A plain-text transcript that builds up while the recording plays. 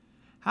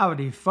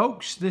Howdy,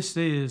 folks. This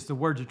is the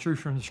Words of Truth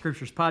from the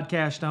Scriptures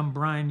podcast. I'm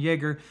Brian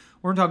Yeager.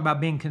 We're going to talk about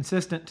being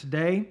consistent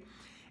today.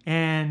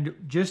 And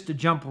just to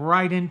jump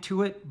right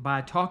into it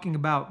by talking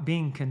about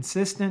being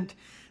consistent,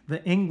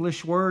 the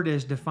English word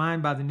is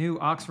defined by the New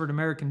Oxford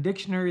American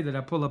Dictionary that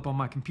I pull up on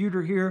my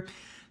computer here. It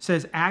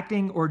says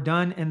acting or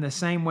done in the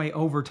same way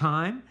over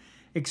time,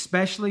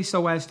 especially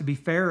so as to be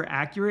fair or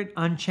accurate,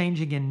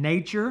 unchanging in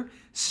nature,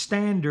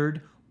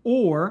 standard,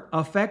 or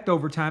effect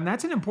over time.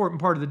 That's an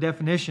important part of the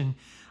definition.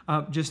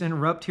 Just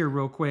interrupt here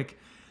real quick,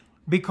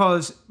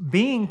 because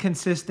being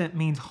consistent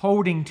means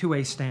holding to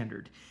a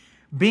standard.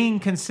 Being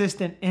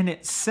consistent in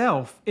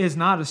itself is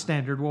not a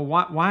standard. Well,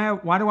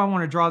 why do I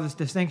want to draw this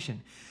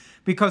distinction?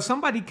 Because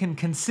somebody can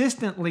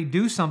consistently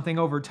do something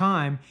over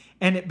time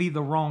and it be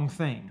the wrong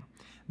thing.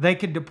 They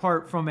could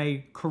depart from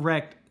a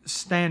correct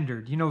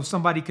standard. You know,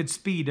 somebody could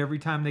speed every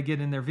time they get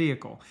in their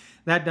vehicle.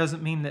 That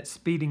doesn't mean that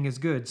speeding is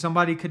good.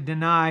 Somebody could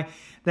deny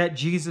that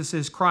Jesus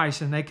is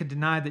Christ, and they could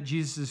deny that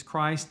Jesus is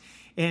Christ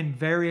in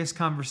various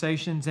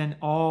conversations, and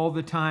all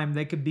the time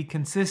they could be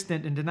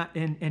consistent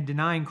in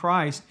denying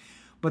Christ,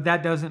 but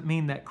that doesn't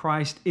mean that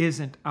Christ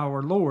isn't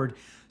our Lord.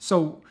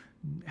 So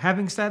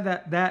having said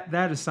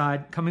that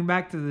aside, coming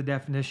back to the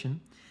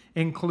definition,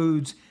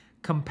 includes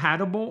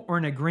compatible or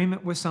in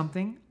agreement with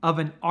something, of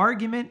an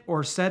argument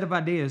or set of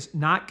ideas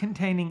not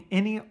containing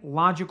any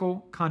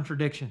logical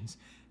contradictions.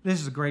 This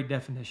is a great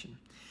definition.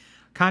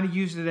 Kind of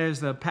used it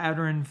as the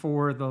pattern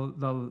for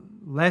the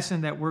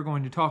lesson that we're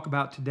going to talk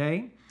about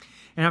today.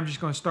 And I'm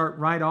just going to start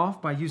right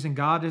off by using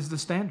God as the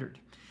standard.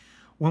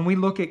 When we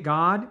look at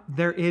God,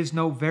 there is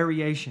no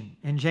variation.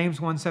 And James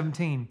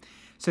 1:17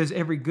 says,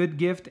 every good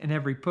gift and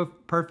every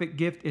perfect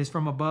gift is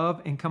from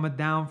above and cometh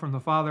down from the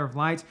Father of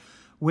lights,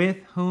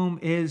 with whom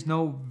is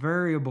no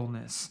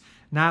variableness,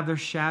 neither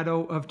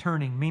shadow of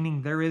turning,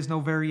 meaning there is no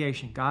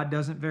variation. God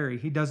doesn't vary.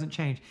 He doesn't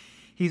change.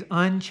 He's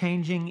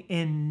unchanging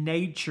in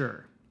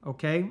nature,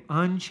 okay?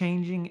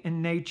 Unchanging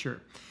in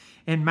nature.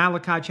 In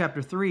Malachi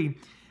chapter 3,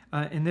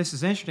 and this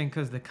is interesting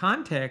because the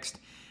context,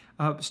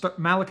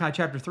 Malachi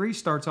chapter 3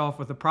 starts off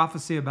with a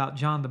prophecy about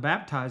John the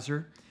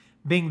Baptizer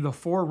being the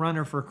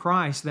forerunner for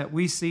Christ that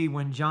we see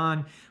when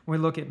we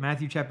look at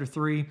Matthew chapter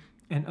 3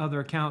 and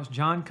other accounts,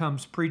 John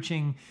comes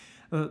preaching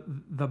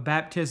the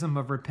baptism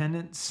of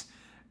repentance,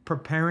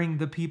 preparing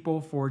the people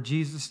for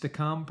Jesus to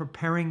come,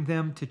 preparing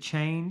them to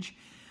change.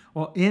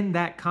 Well, in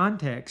that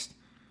context,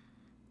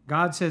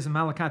 God says in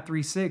Malachi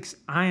 3:6,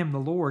 I am the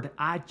Lord,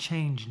 I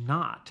change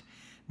not.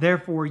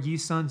 Therefore, ye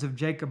sons of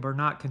Jacob are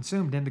not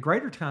consumed. In the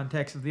greater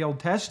context of the Old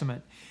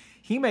Testament,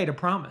 he made a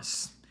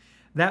promise.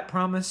 That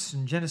promise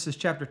in Genesis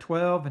chapter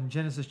 12 and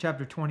Genesis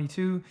chapter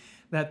 22,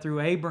 that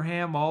through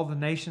Abraham, all the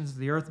nations of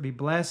the earth would be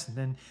blessed. And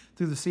then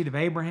through the seed of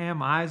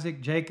Abraham,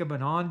 Isaac, Jacob,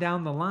 and on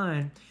down the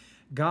line,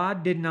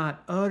 God did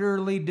not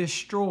utterly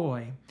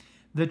destroy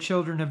the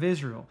children of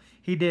Israel.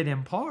 He did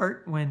in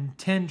part when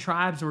 10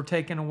 tribes were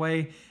taken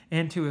away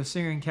into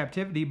Assyrian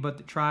captivity, but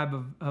the tribe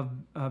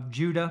of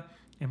Judah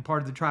and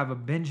part of the tribe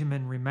of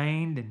Benjamin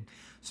remained, and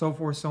so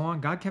forth, so on.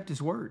 God kept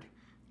his word,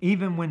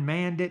 even when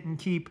man didn't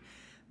keep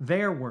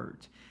their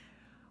words.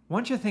 I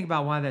want you to think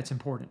about why that's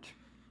important,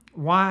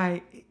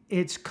 why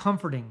it's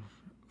comforting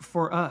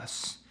for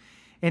us.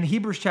 In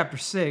Hebrews chapter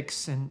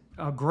 6, and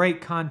a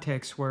great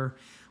context where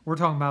we're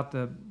talking about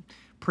the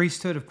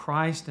priesthood of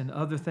Christ and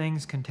other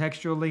things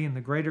contextually in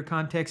the greater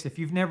context. If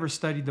you've never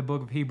studied the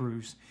book of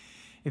Hebrews,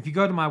 if you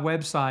go to my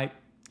website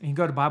and you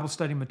go to Bible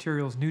Study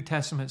Materials, New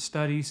Testament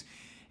Studies,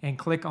 and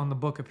click on the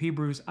book of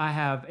Hebrews, I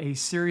have a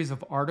series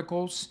of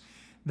articles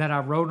that I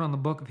wrote on the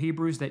book of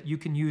Hebrews that you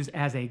can use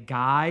as a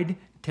guide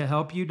to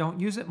help you. Don't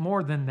use it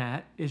more than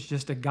that. It's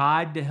just a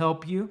guide to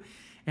help you.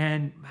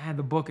 And man,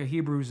 the book of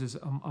Hebrews is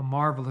a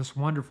marvelous,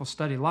 wonderful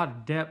study. A lot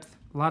of depth,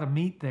 a lot of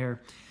meat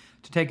there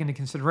to take into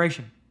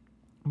consideration.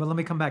 But let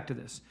me come back to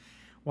this.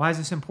 Why is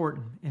this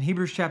important? In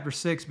Hebrews chapter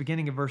 6,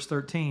 beginning at verse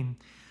 13,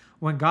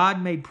 when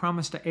God made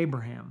promise to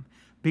Abraham,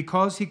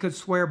 because he could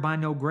swear by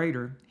no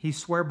greater, he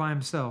swore by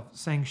himself,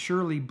 saying,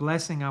 surely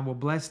blessing I will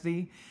bless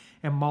thee,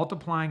 and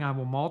multiplying I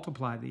will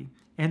multiply thee.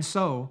 And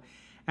so,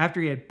 after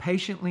he had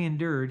patiently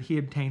endured, he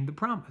obtained the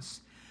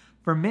promise.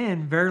 For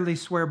men verily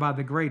swear by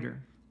the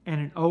greater,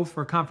 and an oath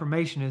for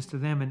confirmation is to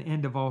them an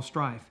end of all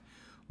strife.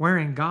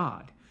 Wherein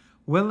God,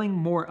 willing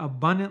more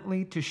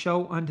abundantly to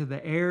show unto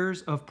the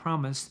heirs of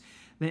promise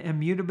the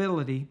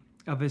immutability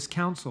of his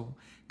counsel,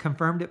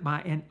 confirmed it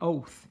by an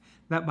oath,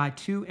 that by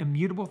two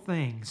immutable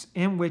things,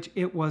 in which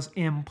it was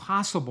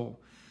impossible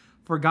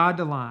for God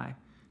to lie,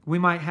 we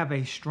might have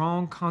a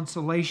strong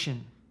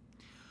consolation,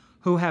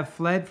 who have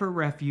fled for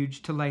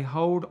refuge to lay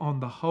hold on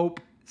the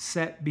hope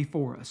set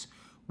before us,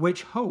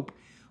 which hope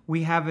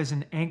we have as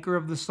an anchor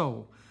of the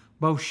soul,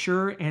 both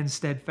sure and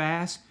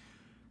steadfast,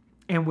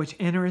 and which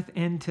entereth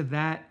into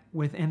that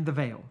within the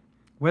veil,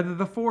 whether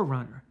the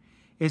forerunner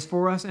is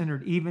for us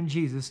entered, even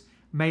Jesus,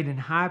 made an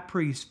high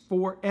priest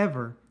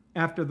forever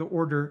after the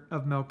order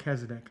of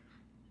Melchizedek.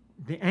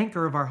 The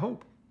anchor of our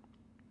hope.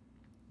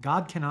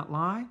 God cannot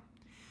lie.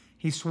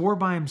 He swore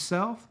by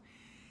himself.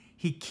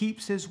 He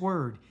keeps his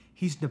word.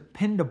 He's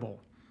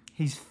dependable.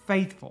 He's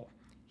faithful.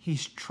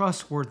 He's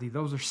trustworthy.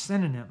 Those are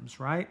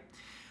synonyms, right?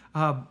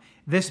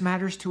 This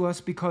matters to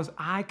us because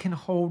I can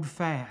hold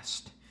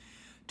fast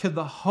to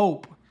the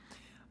hope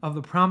of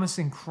the promise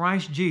in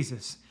Christ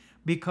Jesus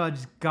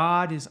because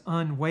God is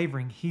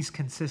unwavering. He's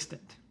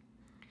consistent.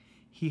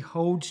 He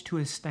holds to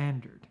his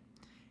standard.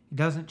 He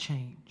doesn't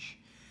change.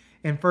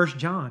 In 1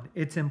 John,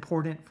 it's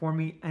important for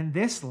me in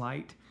this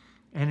light,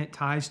 and it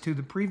ties to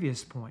the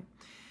previous point.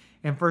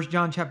 In 1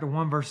 John chapter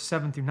 1, verses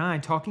 7 through 9,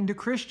 talking to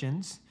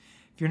Christians,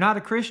 if you're not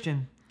a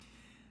Christian,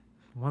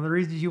 one of the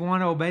reasons you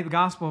want to obey the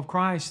gospel of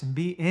Christ and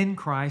be in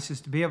Christ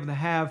is to be able to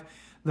have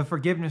the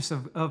forgiveness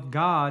of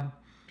God.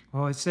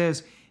 Well, it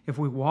says, if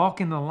we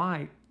walk in the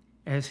light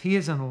as he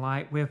is in the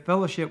light, we have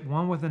fellowship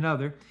one with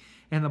another,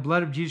 and the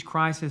blood of Jesus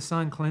Christ, his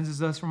Son,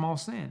 cleanses us from all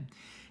sin.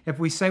 If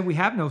we say we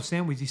have no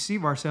sin, we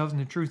deceive ourselves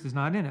and the truth is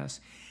not in us.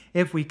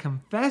 If we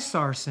confess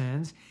our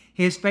sins,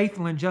 he is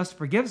faithful and just to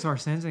forgive us our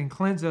sins and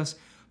cleanse us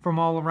from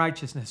all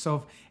unrighteousness.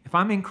 So if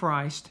I'm in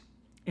Christ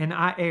and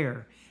I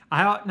err,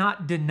 I ought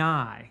not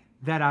deny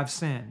that I've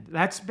sinned.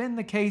 That's been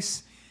the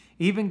case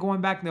even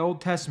going back in the Old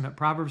Testament,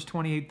 Proverbs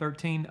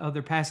 28:13,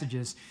 other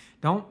passages.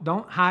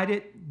 Don't hide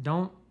it.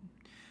 Don't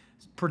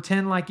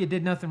pretend like you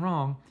did nothing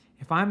wrong.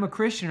 If I'm a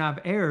Christian, I've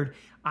erred,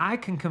 I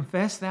can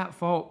confess that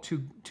fault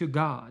to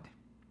God.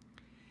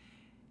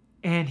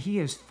 And he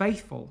is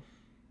faithful.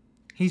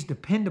 He's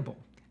dependable.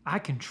 I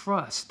can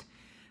trust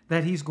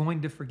that he's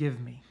going to forgive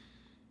me.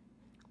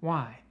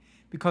 Why?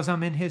 Because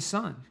I'm in his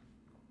Son.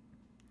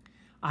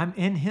 I'm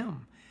in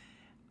him.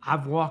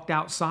 I've walked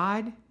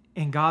outside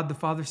and God the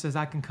Father says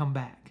I can come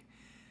back.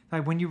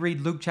 Like when you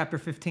read Luke chapter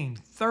 15,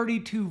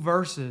 32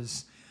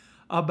 verses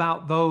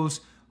about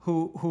those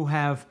who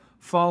have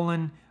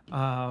fallen,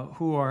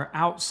 who are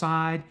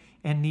outside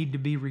and need to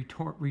be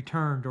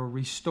returned or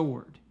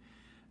restored.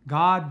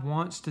 God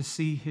wants to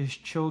see his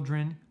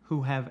children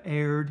who have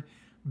erred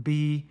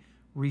be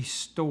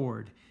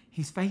restored.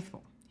 He's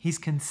faithful. He's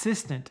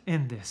consistent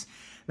in this.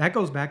 That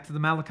goes back to the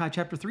Malachi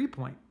chapter 3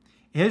 point.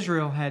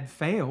 Israel had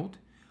failed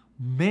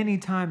many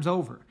times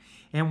over.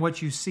 And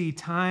what you see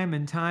time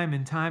and time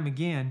and time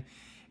again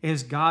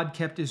is God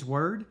kept his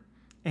word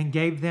and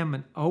gave them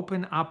an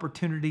open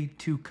opportunity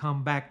to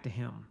come back to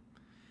him.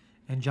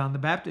 And John the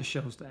Baptist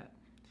shows that.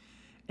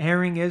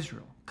 Erring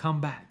Israel, come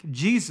back.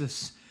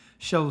 Jesus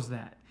shows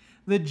that.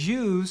 The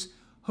Jews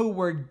who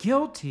were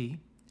guilty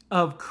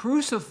of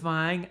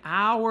crucifying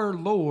our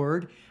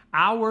Lord,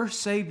 our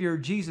Savior,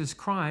 Jesus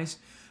Christ,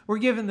 were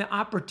given the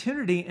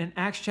opportunity in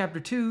Acts chapter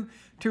 2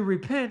 to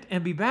repent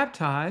and be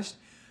baptized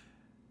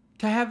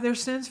to have their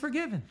sins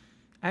forgiven.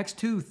 Acts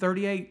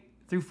 2:38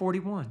 through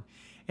 41.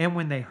 And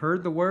when they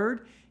heard the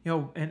word,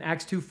 in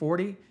Acts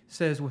 2:40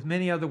 says, with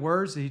many other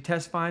words, he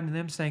testified to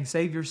them, saying,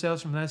 save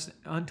yourselves from this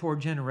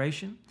untoward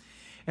generation.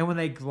 And when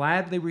they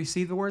gladly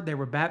received the word, they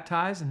were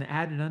baptized and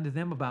added unto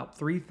them about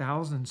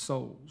 3,000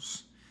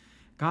 souls.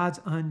 God's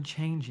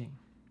unchanging.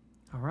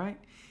 All right?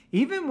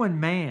 Even when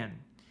man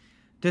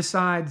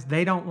decides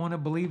they don't want to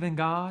believe in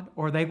God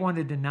or they want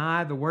to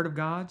deny the word of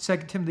God,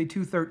 2 Timothy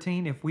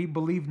 2:13, if we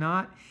believe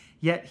not,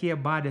 yet he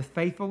abideth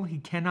faithful, he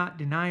cannot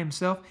deny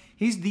himself.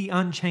 He's the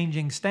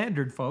unchanging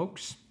standard,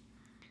 folks.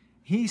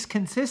 He's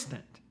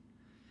consistent.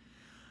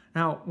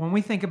 Now, when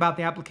we think about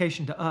the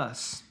application to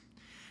us,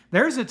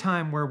 there's a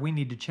time where we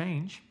need to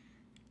change,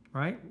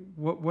 right?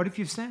 What if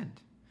you've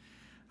sinned?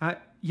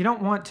 You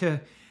don't want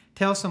to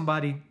tell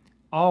somebody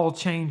all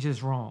change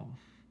is wrong.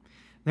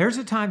 There's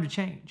a time to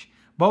change.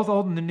 Both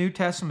Old and the New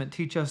Testament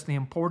teach us the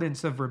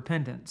importance of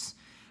repentance,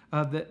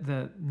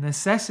 the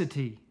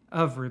necessity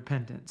of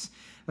repentance.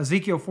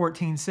 Ezekiel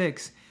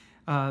 14:6,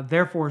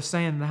 therefore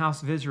say in the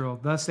house of Israel,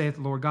 thus saith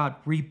the Lord God,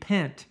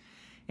 repent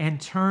and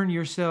turn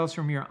yourselves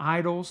from your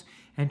idols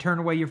and turn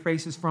away your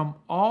faces from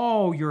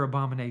all your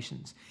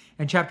abominations.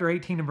 And chapter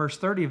 18 and verse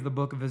 30 of the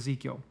book of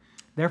Ezekiel,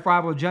 therefore I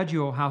will judge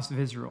you, O house of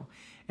Israel,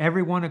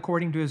 every one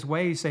according to his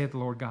ways, saith the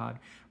Lord God.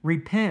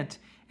 Repent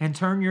and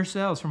turn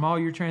yourselves from all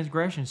your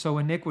transgressions, so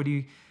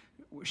iniquity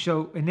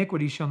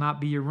shall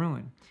not be your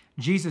ruin.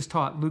 Jesus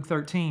taught, Luke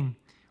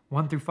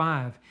 13:1 through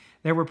 5.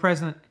 There were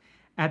present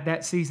at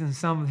that season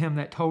some of him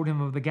that told him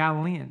of the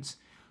Galileans,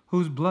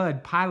 whose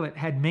blood Pilate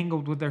had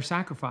mingled with their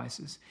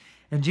sacrifices.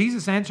 And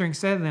Jesus answering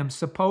said to them,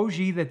 suppose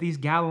ye that these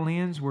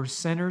Galileans were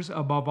sinners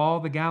above all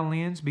the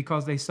Galileans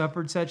because they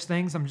suffered such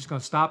things? I'm just going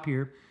to stop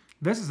here.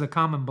 This is a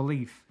common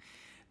belief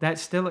that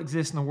still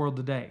exists in the world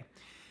today.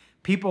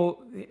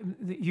 People,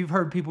 you've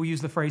heard people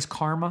use the phrase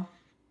karma.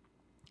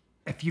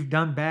 If you've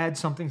done bad,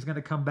 something's going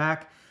to come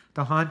back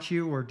to haunt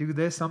you or do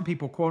this. Some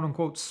people, quote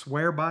unquote,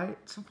 swear by it.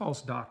 It's a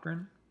false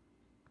doctrine.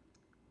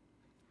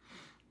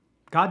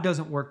 God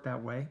doesn't work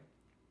that way.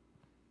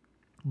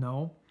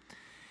 No.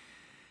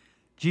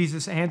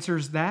 Jesus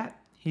answers that.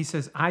 He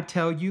says, I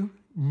tell you,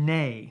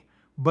 nay,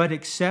 but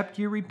except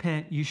you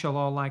repent, you shall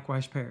all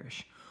likewise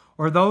perish.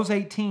 Or those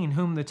 18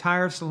 whom the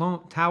tower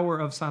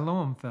of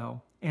Siloam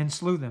fell and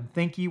slew them.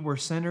 Think ye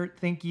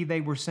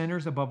they were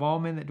sinners above all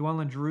men that dwell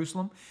in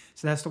Jerusalem?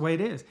 So that's the way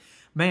it is.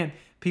 Man,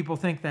 people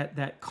think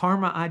that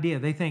karma idea,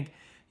 they think,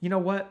 you know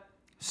what?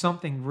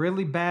 something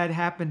really bad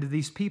happened to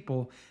these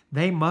people,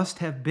 they must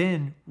have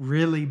been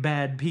really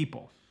bad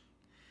people.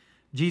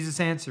 Jesus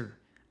answered,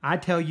 I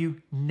tell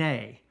you,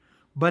 nay,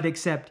 but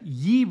except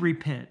ye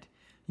repent,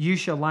 you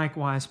shall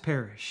likewise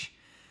perish.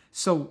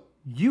 So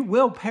you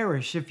will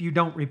perish if you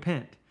don't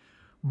repent.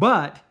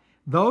 But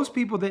those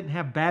people didn't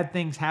have bad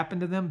things happen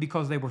to them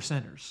because they were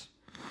sinners.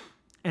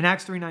 In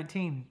Acts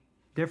 3:19,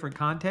 different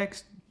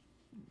context.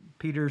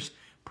 Peter's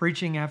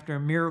preaching after a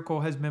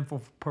miracle has been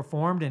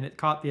performed and it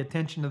caught the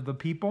attention of the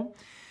people.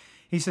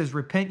 He says,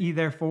 repent ye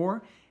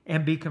therefore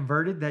and be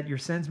converted, that your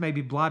sins may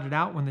be blotted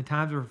out when the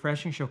times of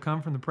refreshing shall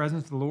come from the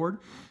presence of the Lord.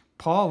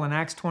 Paul in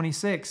Acts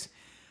 26,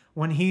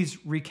 when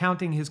he's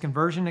recounting his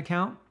conversion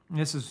account,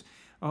 this is,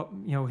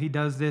 he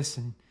does this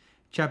in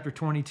chapter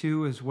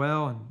 22 as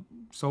well and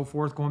so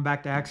forth, going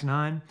back to Acts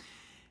 9.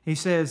 He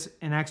says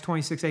in Acts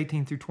 26,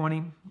 18 through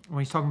 20, when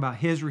he's talking about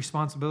his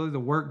responsibility, the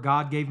work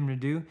God gave him to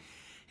do,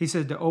 he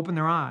says to open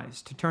their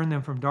eyes, to turn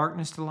them from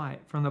darkness to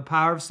light, from the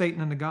power of Satan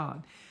unto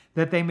God,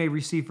 that they may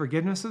receive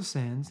forgiveness of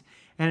sins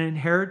and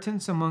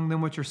inheritance among them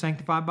which are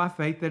sanctified by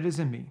faith that is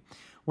in me.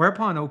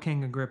 Whereupon, O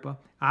King Agrippa,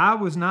 I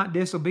was not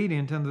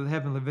disobedient unto the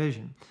heavenly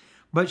vision,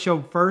 but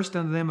showed first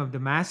unto them of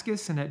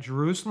Damascus and at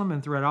Jerusalem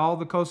and throughout all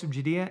the coast of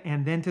Judea,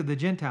 and then to the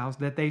Gentiles,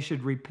 that they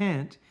should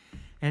repent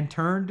and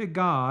turn to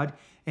God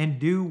and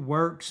do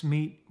works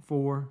meet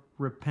for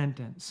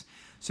repentance.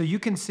 So you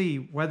can see,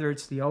 whether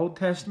it's the Old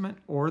Testament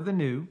or the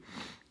New,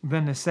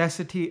 the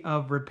necessity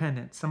of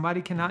repentance.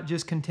 Somebody cannot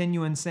just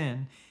continue in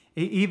sin.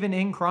 Even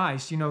in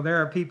Christ,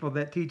 there are people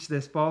that teach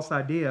this false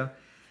idea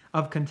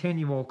of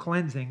continual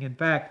cleansing. In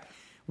fact,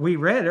 we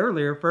read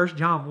earlier, 1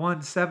 John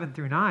 1, 7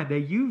 through 9, they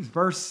use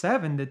verse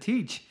 7 to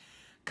teach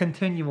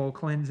continual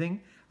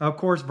cleansing. Of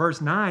course,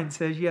 verse 9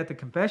 says you have to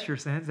confess your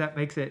sins. That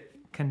makes it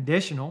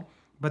conditional.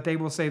 But they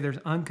will say there's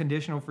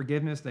unconditional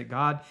forgiveness, that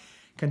God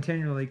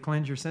continually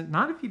cleanse your sins.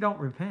 Not if you don't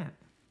repent.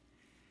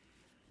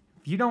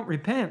 If you don't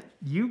repent,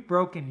 you've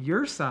broken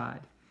your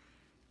side.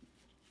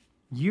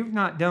 You've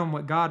not done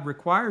what God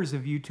requires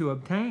of you to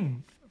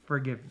obtain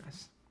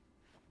forgiveness.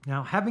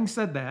 Now, having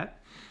said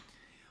that,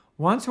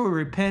 once we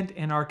repent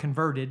and are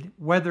converted,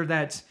 whether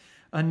that's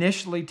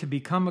initially to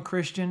become a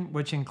Christian,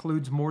 which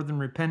includes more than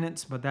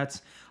repentance, but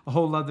that's a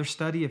whole other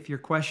study. If you're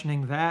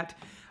questioning that,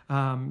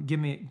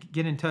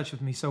 get in touch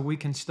with me so we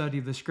can study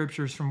the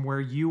scriptures from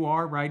where you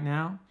are right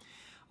now.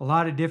 A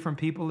lot of different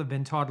people have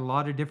been taught a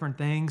lot of different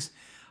things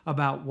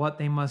about what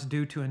they must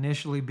do to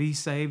initially be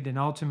saved and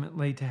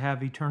ultimately to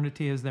have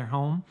eternity as their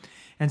home.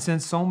 And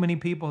since so many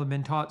people have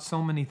been taught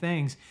so many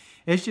things,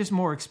 it's just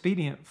more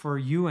expedient for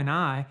you and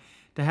I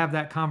to have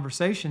that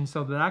conversation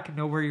so that I can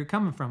know where you're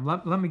coming from.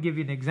 Let me give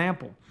you an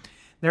example.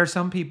 There are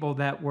some people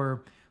that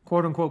were,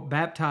 quote unquote,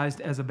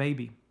 baptized as a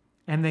baby,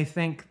 and they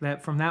think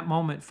that from that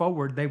moment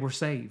forward, they were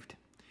saved,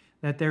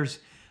 that there's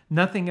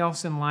nothing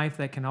else in life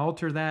that can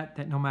alter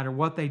that no matter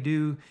what they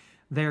do,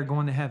 they're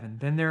going to heaven.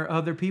 Then there are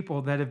other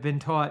people that have been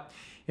taught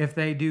if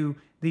they do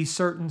these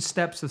certain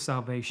steps of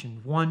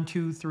salvation, 1,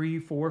 2, 3,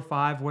 4,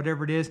 5,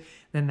 whatever it is,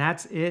 then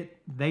that's it.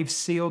 They've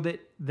sealed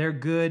it. They're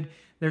good.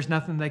 There's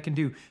nothing they can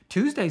do.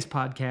 Tuesday's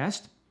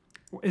podcast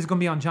is going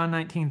to be on John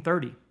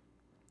 19:30.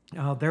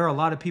 There are a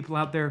lot of people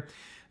out there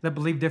that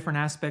believe different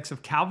aspects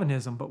of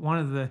Calvinism, but one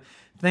of the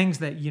things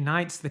that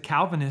unites the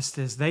Calvinists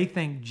is they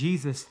think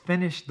Jesus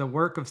finished the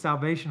work of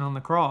salvation on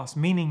the cross,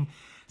 meaning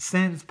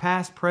sins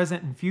past,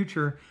 present, and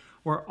future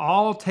were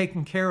all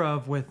taken care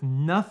of with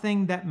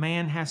nothing that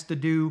man has to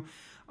do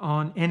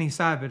on any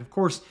side of it. Of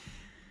course,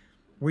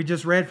 we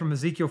just read from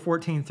Ezekiel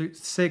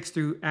 14:6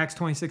 through Acts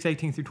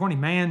 26:18 through 20,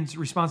 man's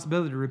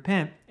responsibility to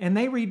repent, and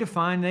they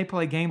redefine, they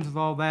play games with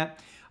all that.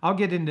 I'll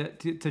get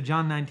into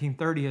John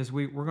 19:30 as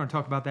we're going to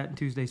talk about that in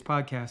Tuesday's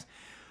podcast.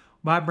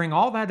 But I bring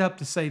all that up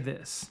to say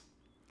this.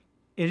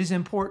 It is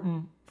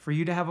important for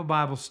you to have a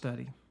Bible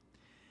study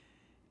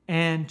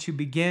and to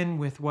begin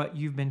with what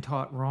you've been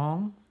taught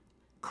wrong,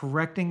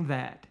 correcting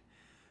that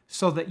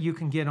so that you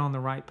can get on the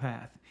right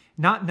path.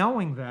 Not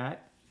knowing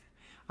that,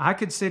 I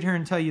could sit here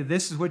and tell you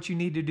this is what you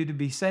need to do to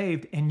be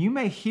saved, and you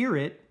may hear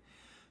it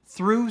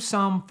through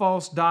some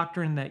false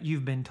doctrine that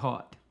you've been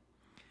taught.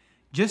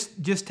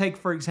 Just take,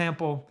 for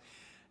example,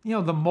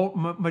 the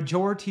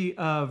majority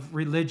of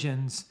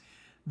religions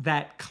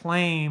that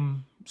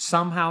claim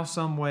somehow,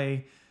 some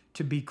way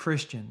to be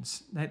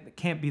Christians. That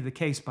can't be the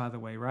case, by the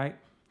way, right?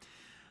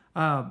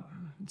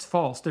 It's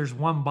false. There's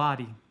one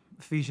body,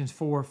 Ephesians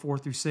 4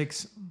 through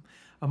 6,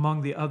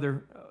 among the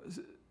other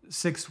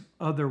 6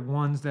 other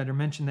ones that are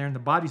mentioned there. And the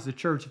body's the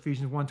church,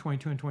 Ephesians 1,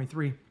 22 and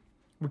 23.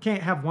 We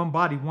can't have one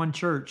body, one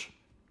church,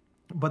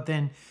 but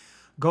then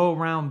go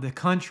around the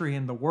country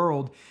and the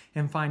world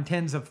and find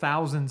tens of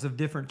thousands of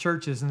different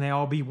churches and they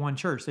all be one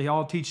church. They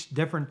all teach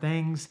different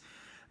things,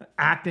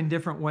 act in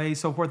different ways,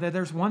 so forth.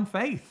 There's one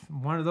faith,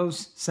 one of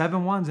those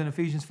 7 ones in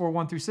Ephesians 4,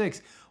 1 through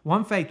 6.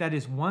 One faith, that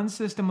is one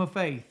system of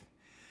faith.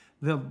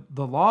 The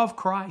law of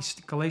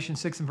Christ, Galatians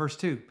 6 and verse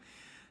 2.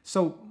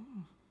 So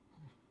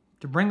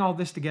to bring all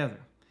this together,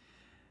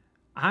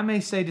 I may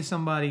say to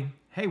somebody,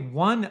 hey,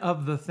 one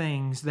of the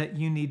things that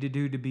you need to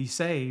do to be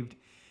saved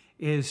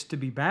is to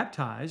be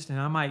baptized, and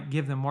I might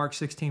give them Mark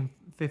 16,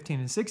 15,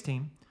 and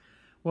 16.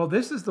 Well,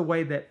 this is the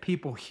way that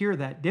people hear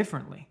that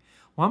differently.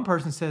 One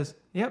person says,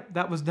 yep,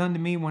 that was done to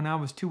me when I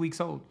was 2 weeks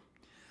old.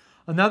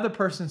 Another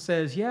person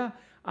says, yeah,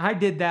 I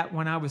did that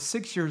when I was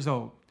 6 years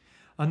old.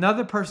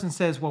 Another person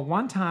says, well,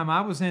 one time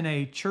I was in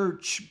a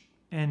church,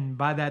 and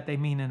by that they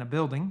mean in a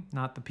building,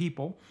 not the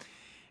people,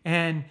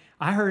 and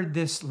I heard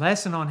this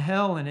lesson on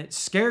hell and it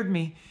scared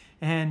me.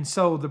 And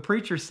so the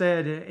preacher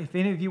said, if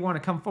any of you want to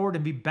come forward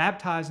and be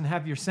baptized and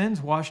have your sins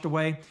washed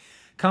away,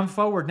 come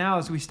forward now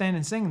as we stand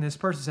and sing. And this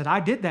person said, I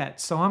did that,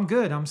 so I'm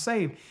good, I'm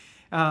saved.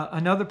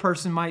 Another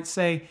person might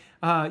say,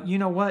 you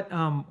know what,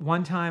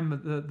 one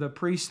time the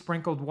priest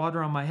sprinkled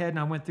water on my head and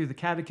I went through the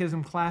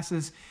catechism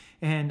classes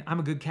and I'm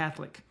a good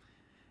Catholic.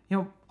 You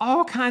know,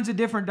 all kinds of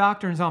different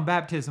doctrines on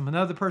baptism.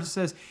 Another person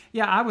says,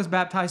 yeah, I was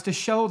baptized to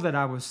show that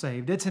I was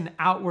saved. It's an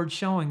outward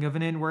showing of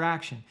an inward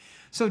action.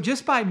 So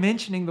just by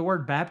mentioning the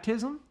word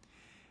baptism,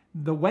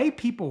 the way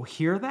people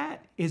hear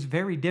that is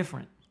very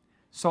different.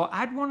 So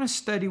I'd want to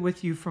study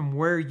with you from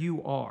where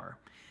you are,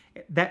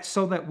 that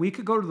so that we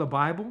could go to the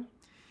Bible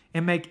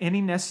and make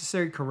any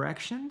necessary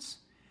corrections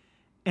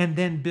and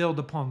then build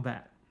upon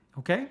that,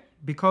 okay?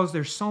 Because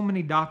there's so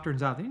many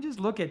doctrines out there. You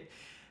just look at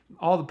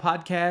all the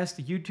podcasts,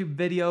 the YouTube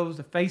videos,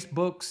 the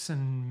Facebooks,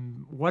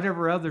 and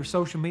whatever other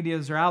social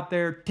medias are out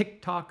there,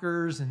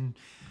 TikTokers and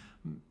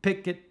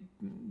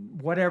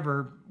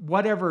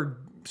whatever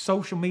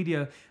social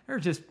media. They're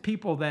just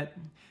people that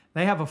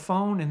they have a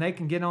phone and they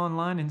can get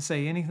online and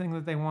say anything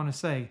that they want to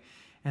say.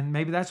 And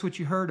maybe that's what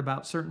you heard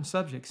about certain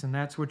subjects, and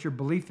that's what your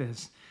belief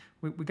is.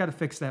 We got to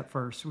fix that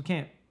first. We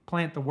can't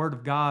plant the Word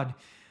of God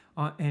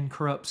in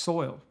corrupt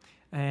soil.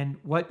 And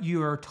what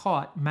you are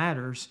taught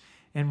matters.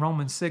 In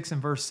Romans 6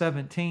 and verse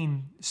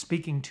 17,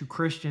 speaking to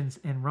Christians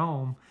in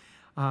Rome,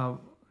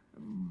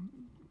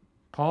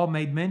 Paul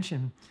made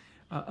mention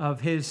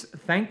of his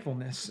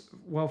thankfulness.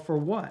 Well, for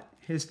what?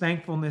 His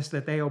thankfulness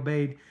that they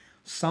obeyed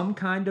some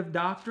kind of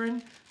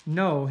doctrine?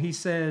 No, he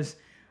says,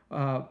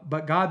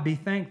 but God be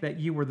thanked that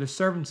you were the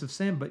servants of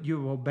sin, but you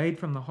have obeyed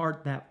from the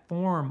heart that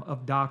form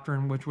of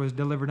doctrine which was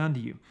delivered unto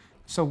you.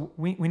 So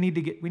we need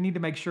to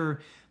make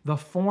sure the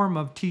form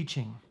of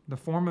teaching, the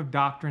form of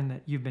doctrine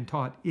that you've been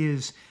taught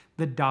is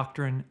the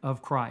doctrine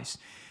of Christ.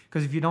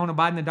 Because if you don't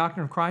abide in the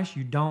doctrine of Christ,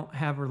 you don't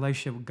have a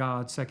relationship with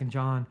God, 2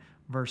 John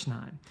verse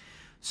 9.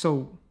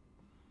 So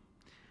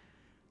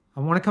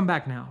I want to come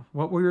back now.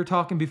 What we were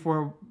talking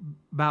before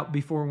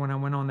when I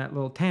went on that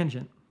little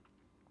tangent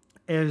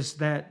is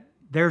that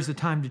there's a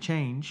time to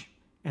change,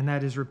 and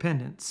that is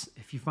repentance.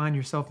 If you find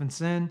yourself in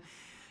sin,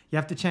 you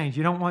have to change.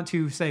 You don't want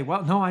to say,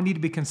 well, no, I need to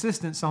be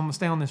consistent, so I'm going to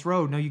stay on this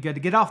road. No, you got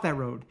to get off that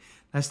road.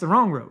 That's the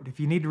wrong road. If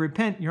you need to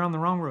repent, you're on the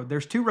wrong road.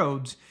 There's two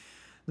roads,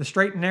 the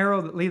straight and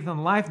narrow that leadeth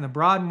unto life, and the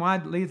broad and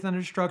wide that leadeth unto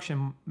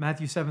destruction,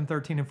 Matthew 7,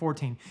 13 and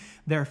 14.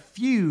 There are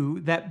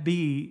few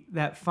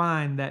that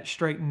find that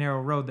straight and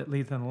narrow road that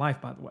leadeth unto life,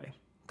 by the way.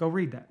 Go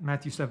read that,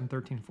 Matthew 7,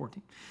 13 and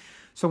 14.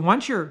 So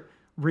once you're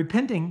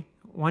repenting,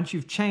 once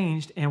you've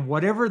changed, and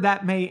whatever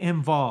that may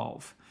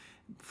involve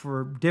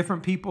for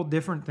different people,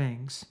 different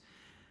things,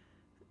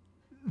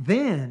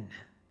 then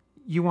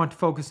you want to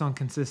focus on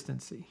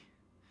consistency.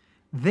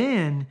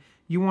 Then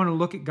you want to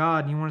look at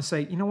God and you want to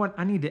say, you know what,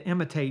 I need to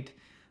imitate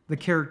the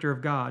character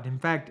of God. In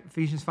fact,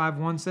 Ephesians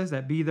 5:1 says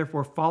that, be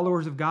therefore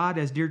followers of God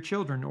as dear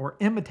children, or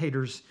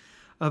imitators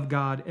of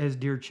God as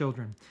dear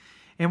children.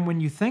 And when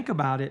you think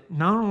about it,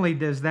 not only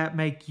does that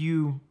make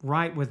you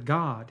right with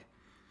God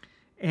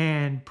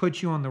and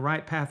put you on the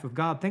right path with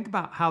God, think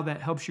about how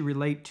that helps you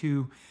relate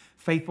to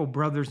faithful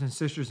brothers and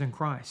sisters in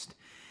Christ.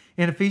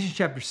 In Ephesians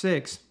chapter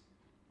 6,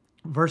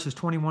 verses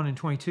 21 and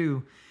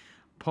 22,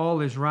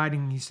 Paul is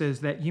writing, he says,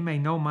 that you may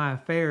know my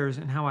affairs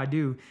and how I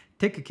do.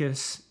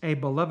 Tychicus, a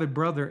beloved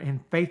brother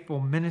and faithful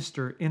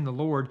minister in the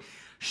Lord,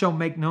 shall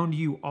make known to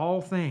you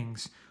all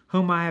things,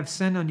 whom I have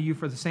sent unto you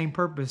for the same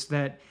purpose,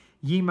 that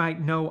ye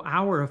might know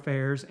our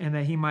affairs, and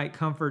that he might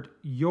comfort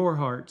your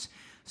hearts.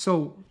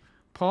 So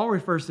Paul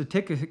refers to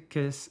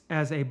Tychicus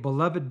as a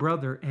beloved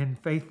brother and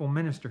faithful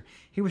minister.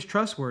 He was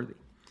trustworthy.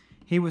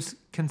 He was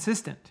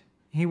consistent.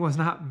 He was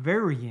not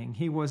varying.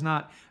 He was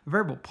not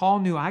variable. Paul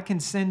knew, I can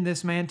send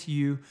this man to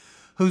you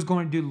who's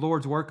going to do the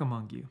Lord's work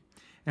among you.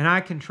 And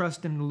I can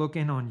trust him to look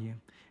in on you.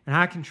 And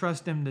I can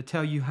trust him to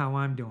tell you how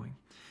I'm doing.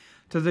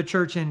 To the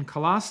church in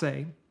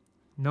Colossae,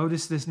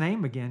 notice this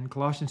name again,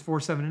 Colossians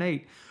 4, 7, and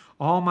 8.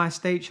 All my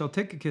state shall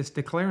Tychicus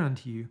declare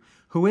unto you,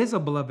 who is a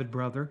beloved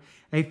brother,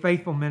 a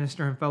faithful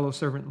minister and fellow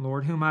servant in the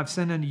Lord, whom I've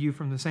sent unto you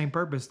from the same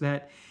purpose,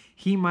 that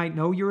he might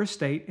know your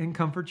estate and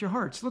comfort your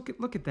hearts. Look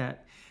at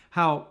that.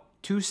 How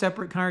two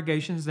separate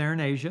congregations there in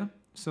Asia,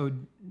 so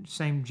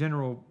same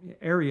general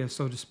area,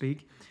 so to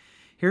speak.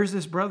 Here's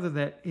this brother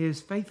that is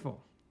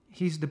faithful.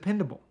 He's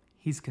dependable.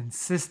 He's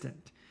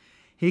consistent.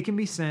 He can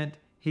be sent.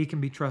 He can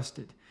be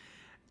trusted.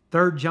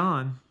 3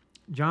 John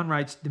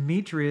writes,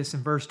 Demetrius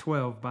in verse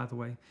 12, by the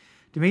way,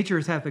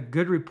 Demetrius hath a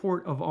good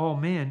report of all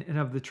men and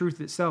of the truth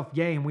itself.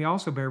 Yea, and we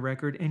also bear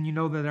record, and you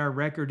know that our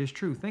record is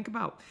true. Think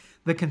about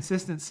the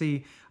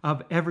consistency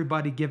of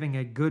everybody giving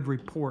a good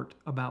report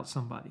about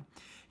somebody.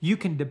 You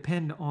can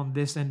depend on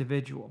this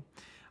individual.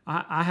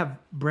 I have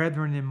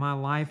brethren in my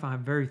life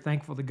I'm very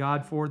thankful to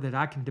God for that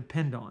I can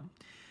depend on,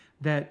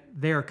 that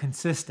they are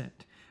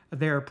consistent,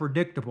 they are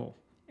predictable,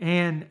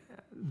 and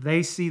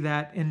they see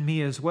that in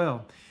me as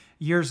well.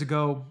 Years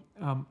ago,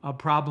 a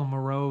problem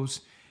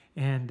arose,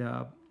 and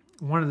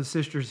one of the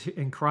sisters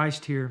in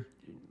Christ here,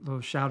 a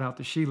little shout out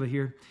to Sheila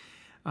here,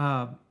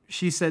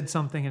 she said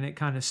something and it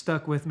kind of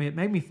stuck with me. It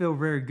made me feel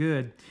very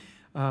good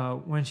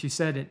when she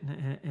said it,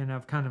 and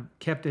I've kind of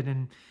kept it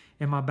in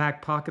my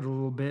back pocket a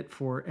little bit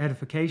for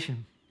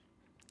edification.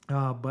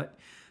 But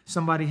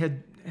somebody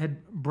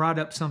had brought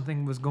up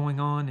something was going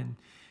on,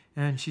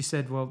 and she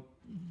said, well,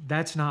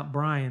 that's not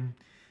Brian.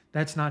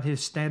 That's not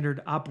his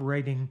standard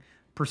operating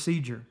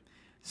procedure.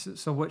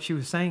 So what she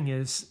was saying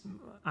is,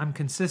 I'm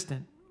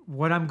consistent.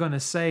 What I'm going to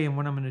say and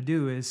what I'm going to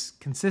do is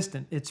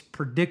consistent. It's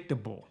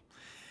predictable.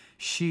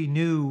 She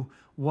knew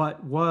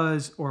what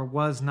was or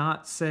was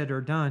not said or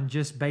done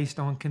just based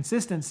on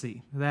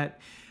consistency. That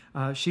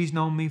she's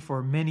known me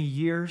for many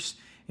years,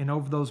 and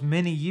over those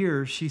many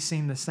years, she's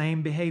seen the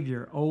same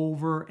behavior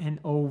over and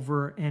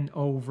over and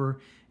over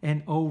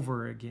and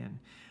over again.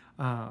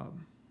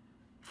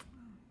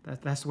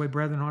 That's the way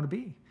brethren ought to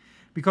be.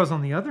 Because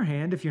on the other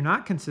hand, if you're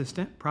not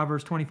consistent,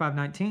 Proverbs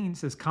 25:19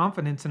 says,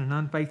 confidence in an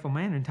unfaithful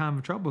man in time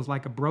of trouble is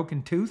like a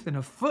broken tooth and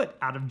a foot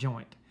out of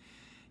joint.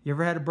 You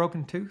ever had a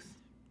broken tooth?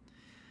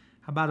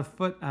 How about a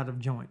foot out of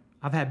joint?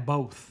 I've had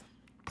both.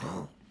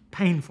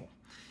 Painful.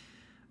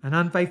 An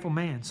unfaithful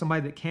man,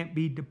 somebody that can't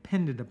be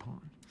depended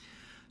upon.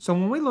 So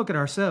when we look at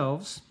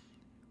ourselves,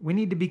 we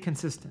need to be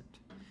consistent.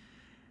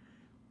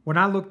 When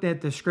I looked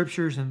at the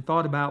scriptures and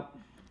thought about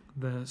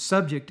the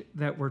subject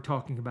that we're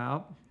talking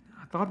about,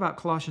 I thought about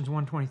Colossians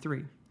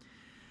 1:23,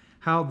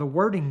 how the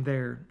wording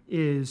there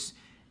is,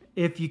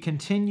 if you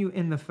continue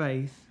in the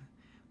faith,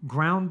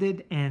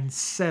 grounded and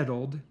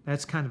settled,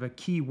 that's kind of a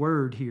key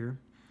word here,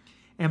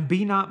 and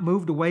be not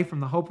moved away from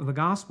the hope of the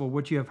gospel,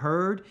 which you have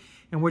heard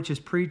and which is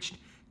preached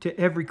to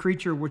every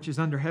creature which is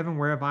under heaven,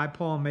 whereof I,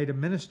 Paul, am made a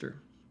minister.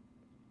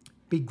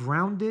 Be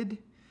grounded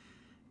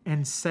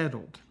and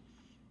settled.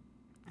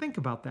 Think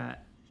about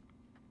that.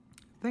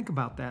 Think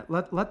about that.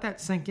 Let that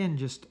sink in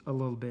just a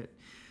little bit.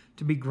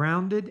 To be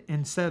grounded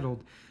and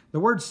settled. The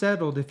word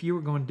settled, if you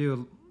were going to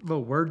do a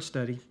little word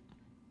study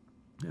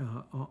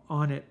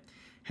on it,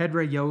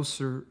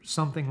 hedreios or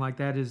something like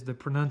that is the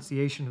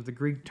pronunciation of the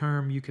Greek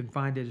term. You can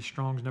find it as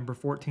Strong's number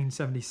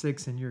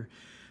 1476 in your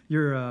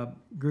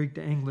Greek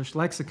to English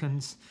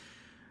lexicons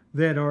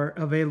that are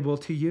available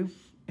to you.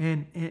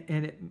 And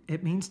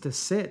it means to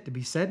sit, to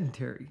be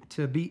sedentary,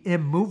 to be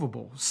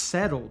immovable,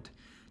 settled,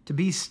 to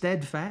be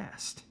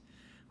steadfast.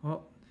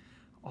 Well,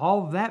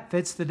 all of that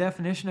fits the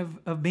definition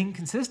of being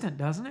consistent,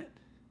 doesn't it?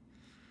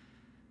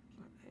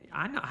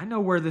 I know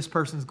where this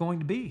person's going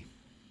to be.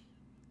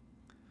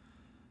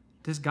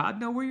 Does God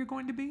know where you're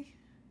going to be?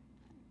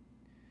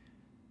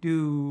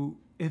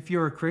 If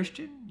you're a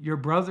Christian, your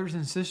brothers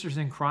and sisters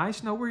in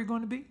Christ know where you're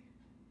going to be?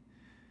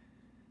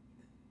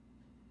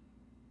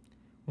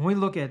 When we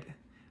look at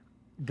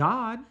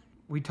God,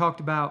 we talked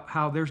about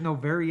how there's no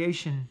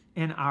variation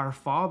in our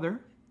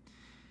Father,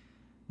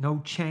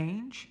 no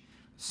change.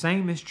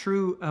 Same is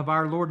true of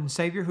our Lord and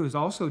Savior, who is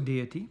also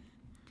deity,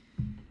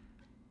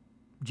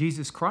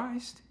 Jesus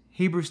Christ.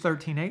 Hebrews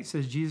 13:8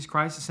 says Jesus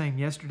Christ is the same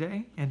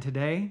yesterday and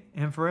today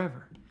and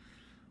forever.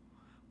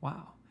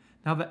 Wow.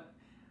 Now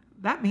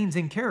that means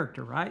in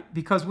character, right?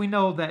 Because we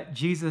know that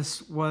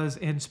Jesus was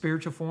in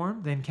spiritual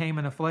form, then came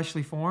in a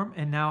fleshly form,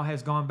 and now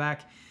has gone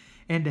back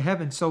into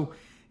heaven. So,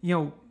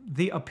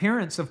 the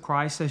appearance of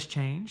Christ has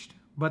changed,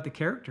 but the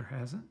character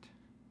hasn't.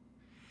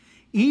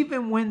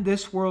 Even when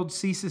this world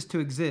ceases to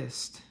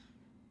exist,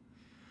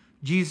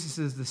 Jesus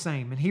is the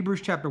same. In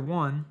Hebrews chapter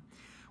 1,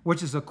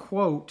 which is a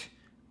quote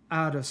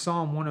out of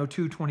Psalm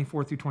 102,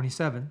 24 through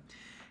 27,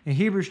 in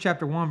Hebrews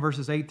chapter 1,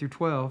 verses 8 through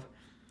 12,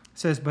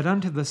 says, but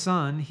unto the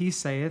Son he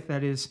saith,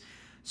 that is,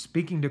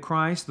 speaking to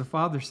Christ, the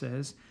Father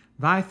says,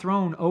 thy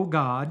throne, O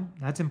God,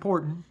 that's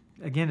important,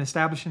 again,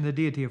 establishing the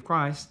deity of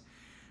Christ,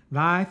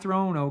 thy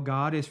throne, O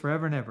God, is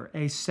forever and ever.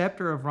 A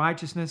scepter of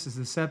righteousness is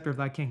the scepter of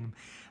thy kingdom.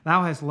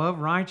 Thou hast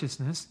loved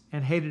righteousness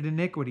and hated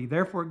iniquity.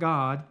 Therefore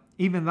God,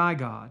 even thy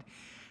God,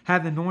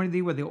 hath anointed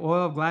thee with the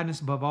oil of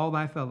gladness above all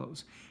thy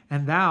fellows.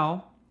 And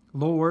thou,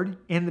 Lord,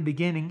 in the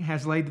beginning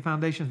hast laid the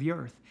foundation of the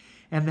earth.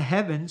 And the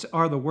heavens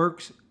are the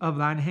works of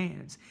thine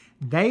hands.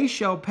 They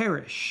shall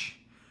perish,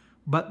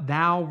 but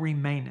thou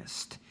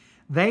remainest.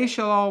 They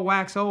shall all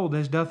wax old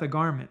as doth a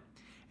garment.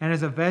 And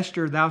as a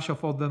vesture thou shalt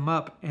fold them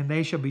up, and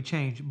they shall be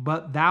changed.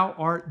 But thou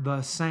art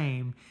the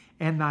same,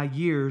 and thy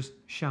years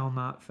shall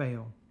not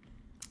fail.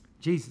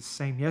 Jesus,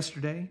 same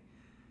yesterday,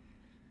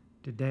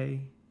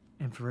 today,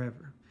 and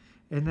forever.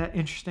 Isn't that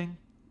interesting?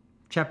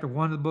 Chapter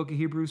 1 of the book of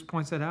Hebrews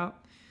points that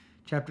out.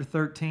 Chapter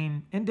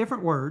 13, in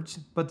different words,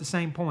 but the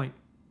same point,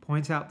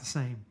 points out the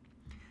same.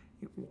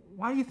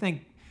 Why do you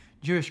think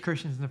Jewish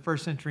Christians in the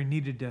first century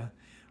needed to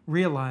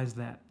realize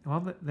that?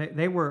 Well,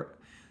 they were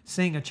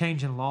seeing a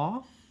change in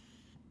law,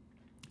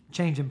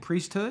 change in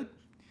priesthood.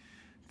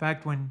 In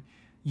fact, when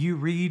you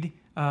read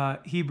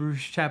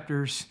Hebrews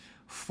chapters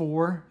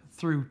 4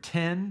 through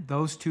 10,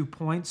 those 2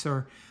 points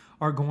are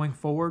going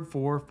forward.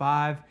 4,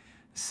 5,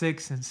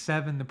 6, and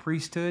 7, the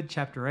priesthood.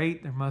 Chapter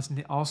 8, there must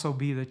also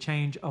be the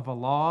change of a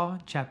law.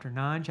 Chapter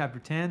 9, chapter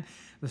 10,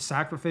 the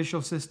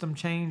sacrificial system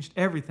changed,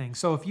 everything.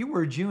 So if you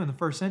were a Jew in the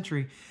first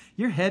century,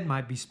 your head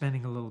might be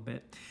spinning a little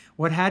bit.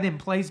 What had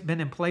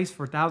been in place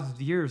for thousands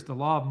of years, the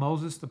law of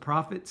Moses, the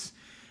prophets,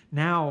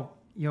 now,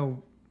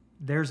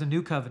 there's a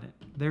new covenant.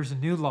 There's a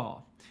new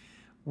law.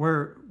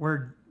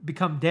 We're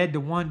become dead to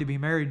one to be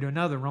married to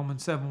another,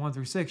 Romans 7, 1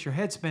 through 6. Your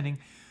head's spinning.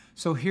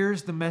 So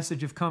here's the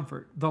message of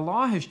comfort. The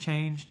law has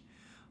changed,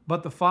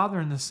 but the Father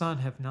and the Son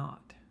have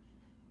not.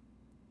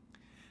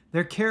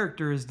 Their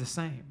character is the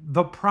same.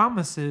 The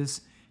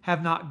promises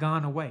have not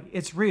gone away.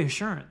 It's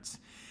reassurance.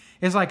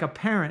 It's like a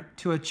parent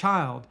to a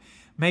child.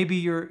 Maybe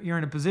you're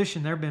in a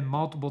position, there have been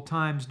multiple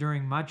times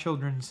during my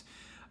children's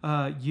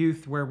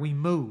youth where we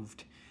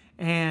moved.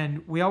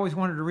 And we always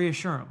wanted to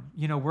reassure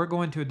them. We're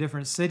going to a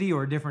different city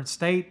or a different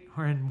state,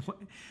 or in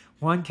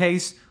one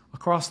case,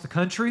 across the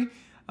country.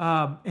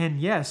 And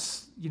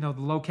yes, the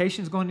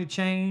location's going to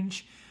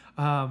change.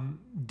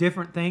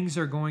 Different things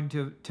are going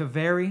to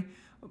vary.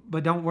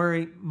 But don't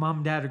worry, Mom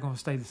and Dad are going to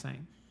stay the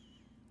same.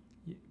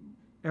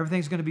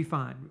 Everything's going to be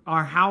fine.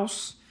 Our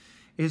house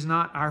is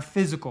not our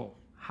physical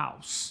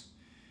house.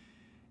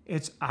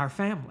 It's our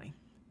family.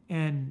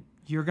 And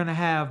you're going to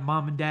have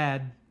Mom and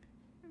Dad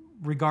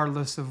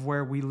regardless of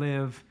where we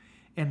live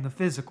in the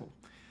physical.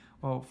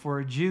 Well, for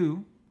a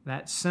Jew,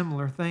 that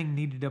similar thing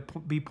needed to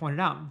be pointed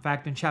out. In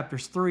fact, in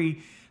chapters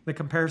 3, the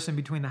comparison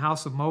between the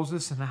house of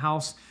Moses and the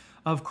house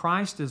of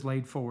Christ is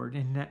laid forward.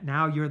 And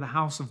now you're the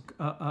house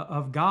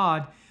of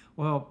God.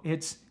 Well,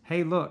 it's,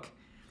 hey, look,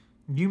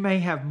 you may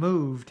have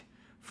moved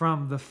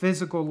from the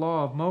physical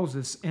law of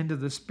Moses into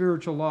the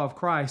spiritual law of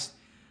Christ,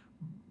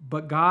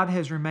 but God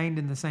has remained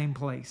in the same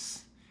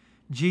place.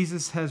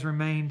 Jesus has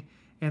remained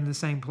in the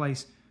same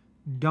place.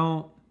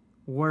 Don't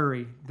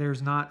worry.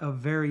 There's not a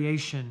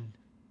variation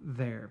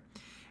there.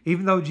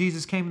 Even though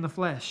Jesus came in the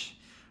flesh,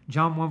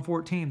 John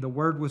 1:14, the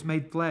Word was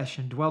made flesh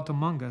and dwelt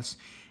among us,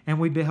 and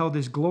we beheld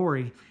His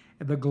glory,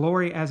 the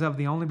glory as of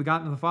the only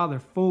begotten of the Father,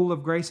 full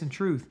of grace and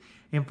truth.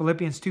 In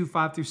Philippians 2,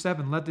 5 through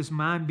 7, let this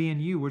mind be in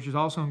you, which is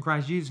also in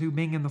Christ Jesus, who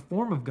being in the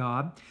form of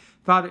God,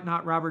 thought it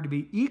not robbery to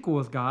be equal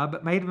with God,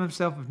 but made of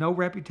himself of no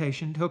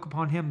reputation, took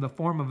upon him the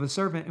form of a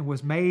servant, and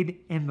was made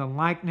in the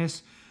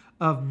likeness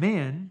of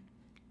men.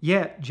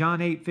 Yet,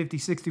 John 8,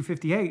 56 through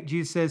 58,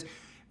 Jesus says,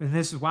 and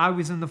this is why I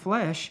was in the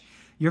flesh,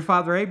 your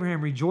father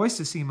Abraham rejoiced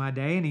to see my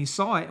day, and he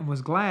saw it and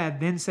was glad.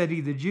 Then said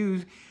he the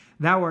Jews,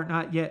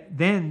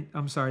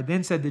 then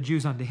said the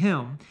Jews unto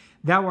him,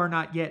 thou art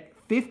not yet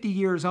 50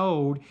 years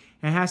old,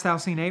 and hast thou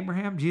seen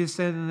Abraham? Jesus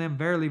said unto them,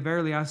 verily,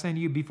 verily, I say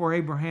unto you, before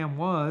Abraham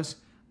was,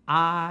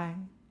 I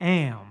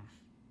am.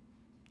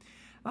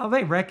 Well,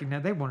 they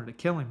recognized, they wanted to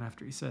kill him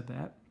after he said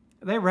that.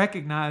 They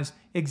recognized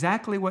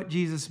exactly what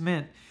Jesus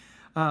meant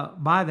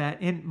by that.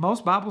 And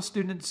most Bible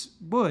students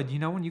would.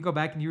 When you go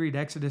back and you read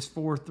Exodus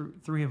 4,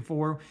 3 and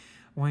 4,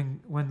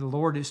 when the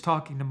Lord is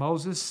talking to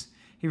Moses,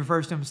 he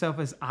refers to himself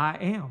as I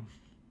am.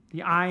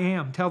 The I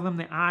am. Tell them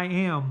the I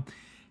am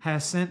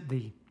has sent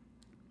thee.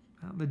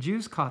 Well, the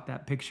Jews caught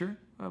that picture.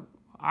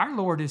 Our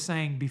Lord is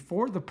saying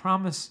before the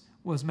promise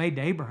was made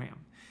to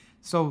Abraham.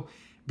 So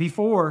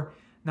before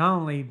not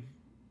only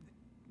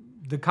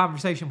the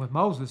conversation with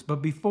Moses,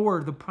 but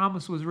before the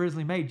promise was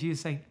originally made,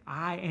 Jesus saying,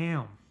 I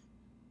am.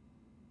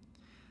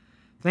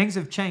 Things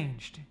have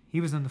changed.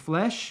 He was in the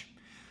flesh.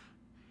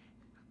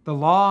 The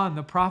law and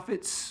the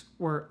prophets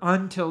were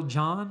until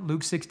John,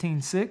 Luke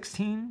 16,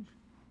 16.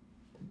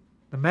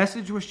 The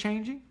message was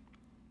changing.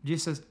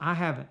 Jesus says, I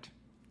haven't.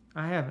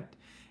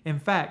 In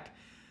fact,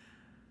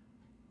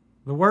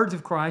 the words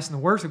of Christ and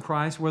the works of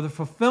Christ were the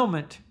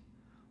fulfillment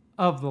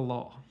of the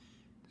law.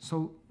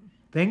 So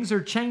things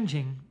are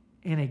changing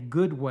in a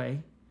good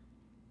way,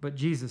 but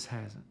Jesus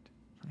hasn't.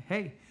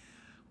 Hey,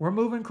 we're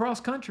moving cross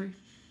country,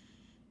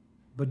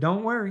 but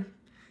don't worry.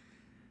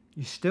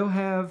 You still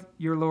have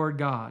your Lord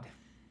God.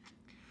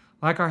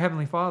 Like our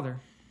Heavenly Father,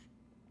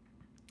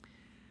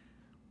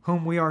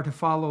 whom we are to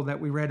follow that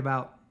we read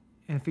about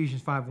in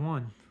Ephesians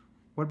 5:1.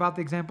 What about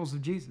the examples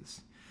of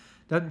Jesus?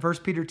 Doesn't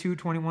 1 Peter 2,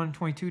 21 and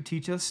 22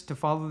 teach us to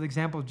follow the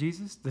example of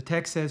Jesus? The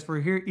text says,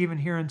 for here, even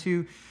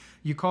hereunto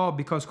you called,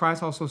 because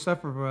Christ also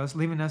suffered for us,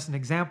 leaving us an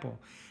example,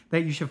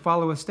 that you should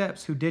follow his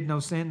steps, who did no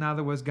sin,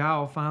 neither was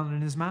guile found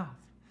in his mouth.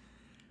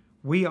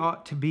 We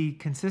ought to be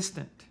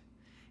consistent.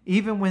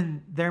 Even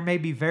when there may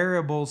be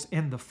variables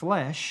in the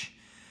flesh,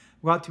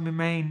 we ought to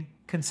remain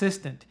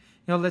consistent.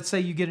 Let's say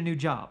you get a new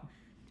job.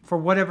 For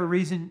whatever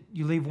reason,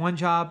 you leave one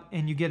job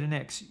and you get an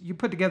next. You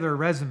put together a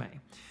resume.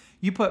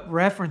 You put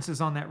references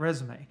on that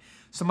resume.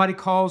 Somebody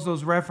calls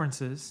those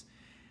references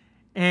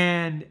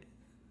and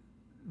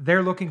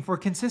they're looking for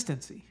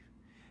consistency.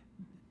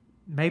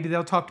 Maybe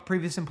they'll talk to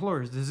previous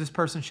employers. Does this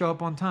person show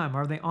up on time?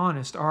 Are they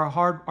honest?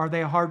 Are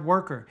they a hard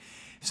worker?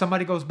 If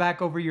somebody goes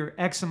back over your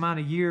X amount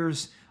of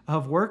years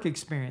of work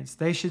experience,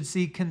 they should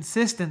see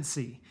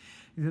consistency.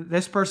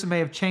 This person may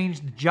have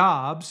changed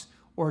jobs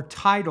or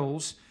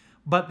titles,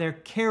 but their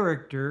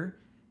character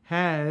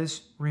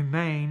has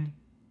remained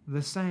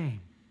the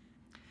same.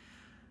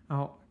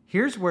 Now,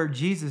 here's where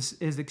Jesus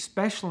is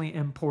especially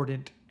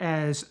important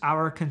as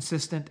our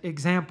consistent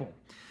example.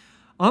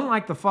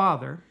 Unlike the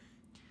Father,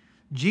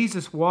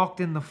 Jesus walked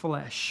in the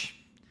flesh.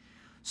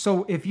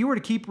 So if you were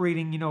to keep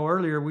reading,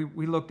 earlier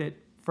we looked at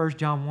 1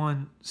 John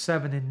 1,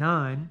 7 and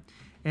 9,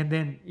 and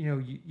then,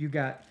 you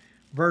got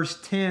verse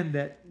 10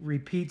 that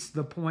repeats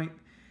the point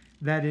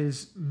that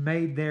is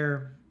made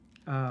there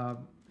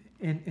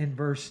in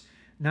verse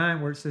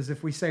 9, where it says,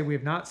 if we say we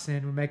have not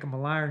sinned, we make him a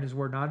liar and his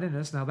word not in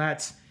us. Now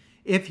that's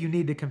if you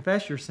need to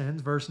confess your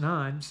sins, verse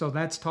 9. So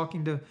that's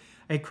talking to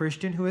a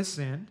Christian who has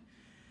sinned.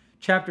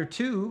 Chapter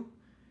 2,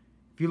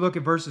 if you look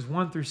at verses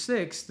 1 through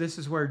 6, this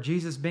is where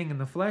Jesus being in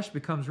the flesh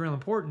becomes real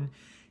important.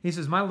 He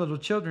says, my little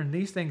children,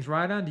 these things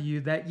write unto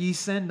you, that ye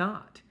sin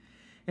not.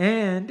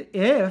 And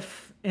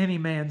if any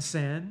man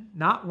sin,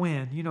 not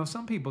when.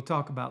 Some people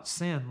talk about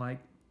sin like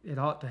it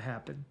ought to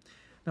happen.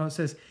 No, it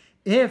says,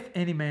 if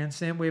any man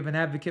sin, we have an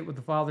advocate with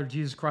the Father,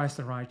 Jesus Christ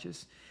the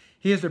righteous.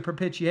 He is the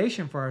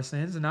propitiation for our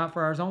sins, and not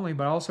for ours only,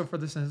 but also for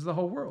the sins of the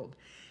whole world.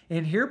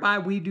 And hereby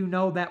we do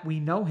know that we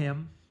know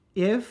him,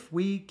 if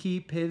we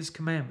keep his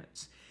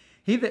commandments.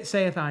 He that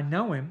saith, I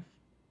know him,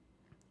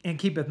 and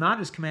keepeth not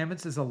his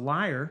commandments, is a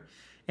liar,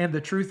 and the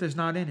truth is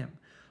not in him.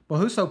 But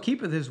whoso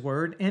keepeth his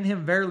word, in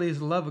him verily is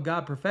the love of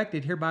God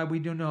perfected. Hereby we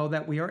do know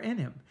that we are in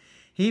him.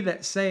 He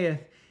that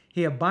saith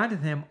he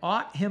abideth him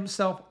ought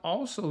himself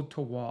also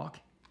to walk,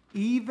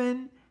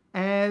 even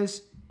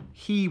as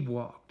he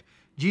walked.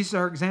 Jesus,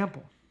 our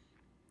example.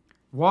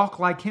 Walk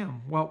like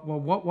him. Well,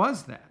 what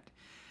was that?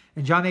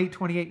 In John 8,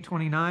 28 and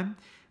 29,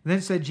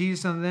 then said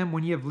Jesus unto them,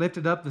 when ye have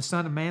lifted up the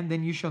Son of Man,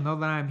 then you shall know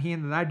that I am he,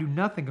 and that I do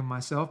nothing of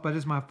myself, but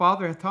as my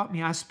Father hath taught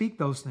me, I speak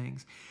those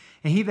things.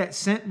 And he that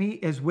sent me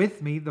is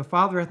with me. The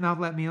Father hath not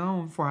let me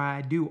alone, for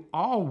I do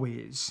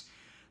always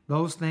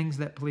those things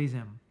that please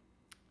him.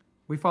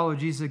 We follow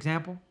Jesus'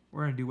 example,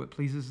 we're going to do what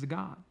pleases the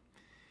God.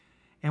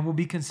 And we'll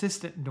be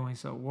consistent in doing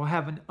so. We'll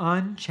have an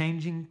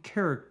unchanging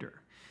character.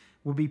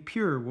 We'll be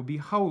pure, we'll be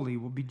holy,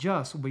 we'll be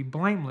just, we'll be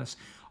blameless.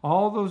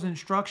 All those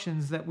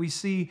instructions that we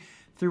see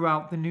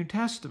throughout the New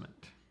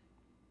Testament.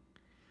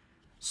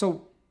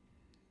 So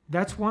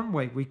that's one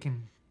way we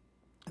can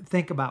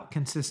think about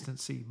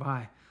consistency,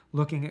 by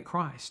looking at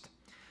Christ.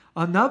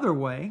 Another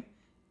way,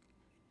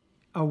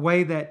 a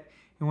way that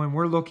when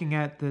we're looking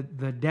at the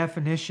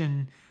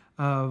definition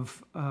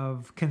of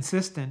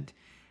consistent,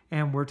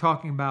 and we're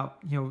talking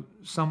about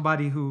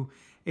somebody who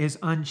is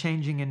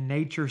unchanging in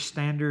nature,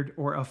 standard,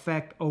 or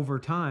effect over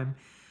time,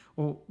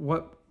 well,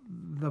 what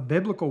the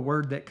biblical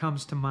word that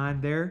comes to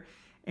mind there,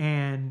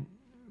 and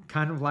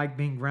kind of like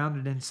being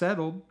grounded and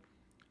settled,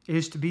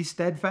 is to be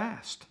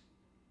steadfast.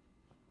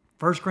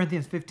 1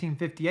 Corinthians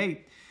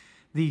 15:58,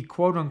 the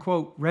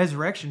quote-unquote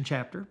resurrection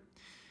chapter,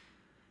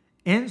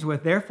 ends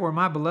with, therefore,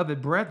 my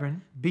beloved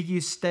brethren, be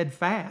ye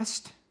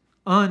steadfast,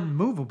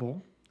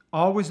 unmovable,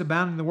 always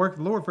abounding in the work of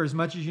the Lord, for as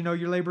much as you know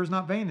your labor is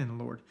not vain in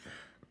the Lord.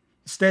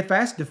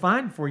 Steadfast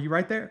defined for you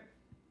right there,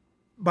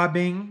 by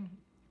being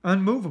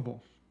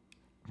unmovable,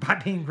 by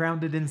being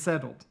grounded and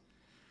settled.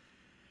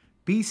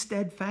 Be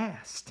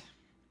steadfast.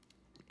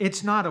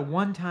 It's not a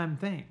one-time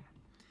thing.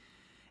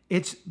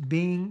 It's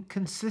being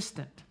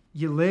consistent.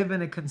 You live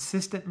in a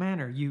consistent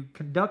manner. You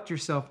conduct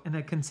yourself in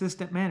a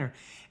consistent manner,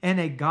 in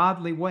a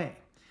godly way.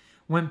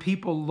 When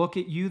people look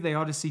at you, they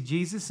ought to see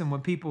Jesus. And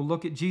when people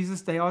look at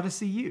Jesus, they ought to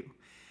see you,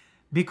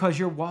 because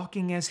you're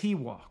walking as he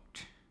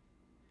walked.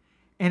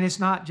 And it's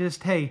not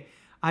just, hey,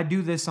 I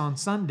do this on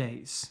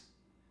Sundays,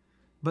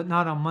 but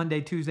not on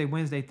Monday, Tuesday,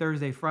 Wednesday,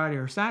 Thursday, Friday,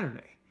 or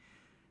Saturday.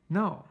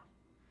 No,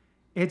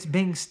 it's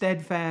being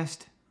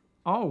steadfast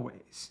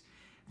always.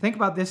 Think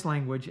about this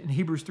language in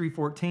Hebrews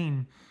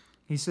 3:14.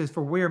 He says,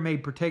 for we are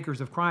made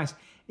partakers of Christ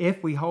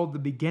if we hold the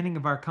beginning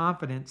of our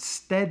confidence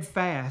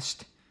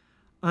steadfast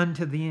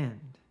unto the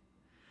end.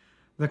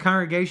 The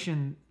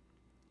congregation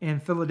in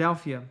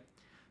Philadelphia,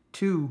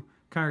 2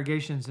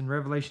 congregations in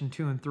Revelation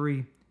 2 and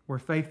 3 were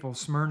faithful,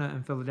 Smyrna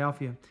and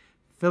Philadelphia.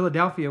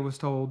 Philadelphia was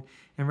told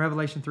in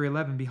Revelation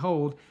 3:11,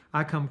 behold,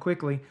 I come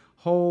quickly,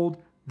 hold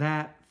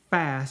that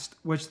fast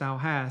which thou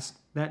hast,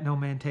 that no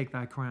man take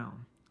thy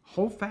crown.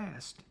 Hold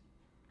fast.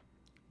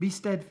 Be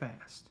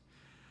steadfast.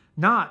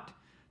 Not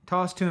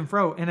tossed to and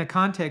fro. In a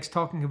context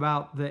talking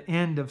about the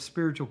end of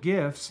spiritual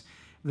gifts,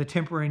 the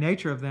temporary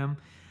nature of them,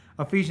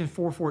 Ephesians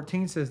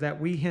 4:14 says that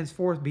we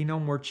henceforth be no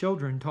more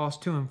children,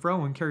 tossed to and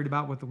fro and carried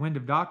about with the wind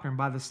of doctrine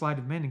by the sleight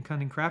of men and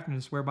cunning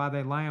craftiness, whereby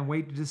they lie in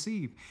wait to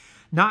deceive.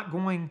 Not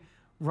going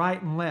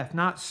right and left,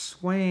 not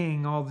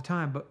swaying all the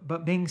time,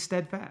 but being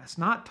steadfast,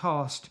 not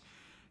tossed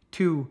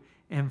to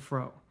and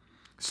fro.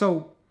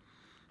 So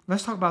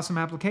let's talk about some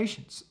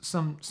applications,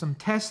 some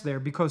tests there,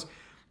 because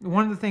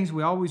One of the things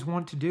we always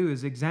want to do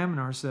is examine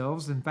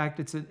ourselves. In fact,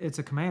 it's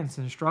a command, it's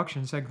an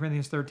instruction. 2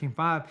 Corinthians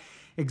 13:5,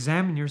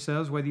 examine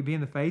yourselves, whether you be in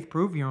the faith,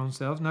 prove your own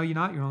selves. Know you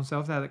not your own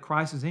selves, that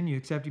Christ is in you,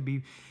 except you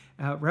be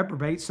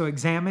reprobate. So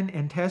examine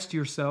and test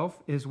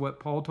yourself is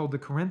what Paul told the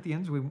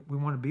Corinthians. We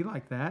want to be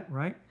like that,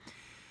 right?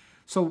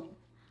 So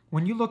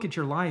when you look at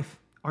your life,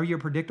 are you a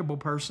predictable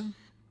person?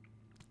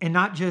 And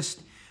not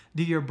just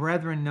do your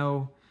brethren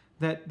know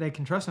that they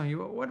can trust on you,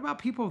 but what about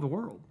people of the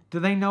world? Do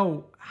they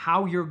know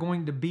how you're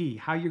going to be,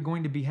 how you're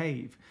going to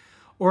behave?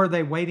 Or are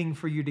they waiting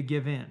for you to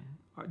give in?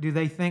 Do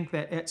they think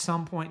that at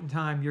some point in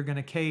time you're going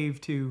to cave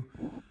to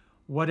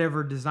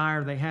whatever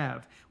desire they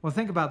have? Well,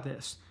 think about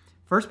this.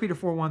 1 Peter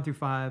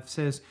 4:1-5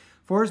 says,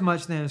 "For as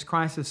much then as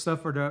Christ has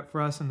suffered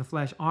for us in the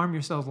flesh, arm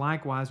yourselves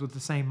likewise with the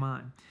same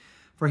mind.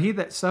 For he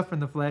that suffered in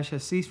the flesh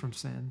has ceased from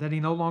sin, that he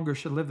no longer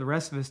should live the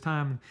rest of his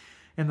time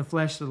in the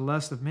flesh to the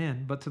lust of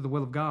men, but to the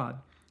will of God.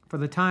 For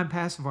the time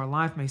past of our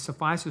life may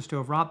suffice us to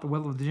have wrought the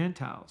will of the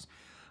Gentiles,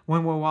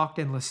 when we walked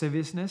in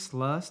lasciviousness,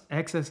 lust,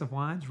 excess of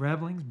wines,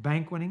 revelings,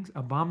 banquetings,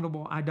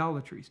 abominable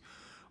idolatries,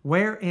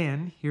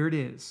 wherein," here it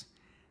is,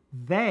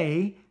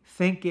 "they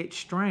think it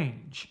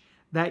strange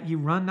that you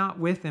run not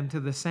with them to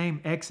the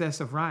same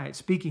excess of riot,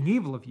 speaking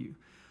evil of you,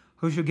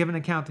 who shall give an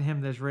account to him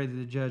that is ready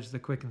to judge the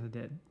quick and the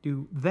dead."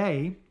 Do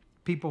they,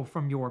 people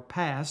from your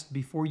past,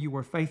 before you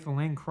were faithful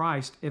in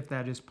Christ, if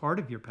that is part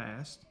of your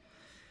past,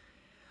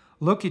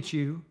 look at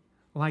you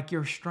like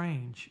you're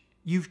strange,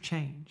 you've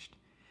changed?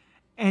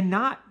 And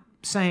not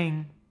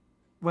saying,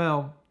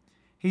 well,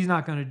 he's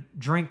not going to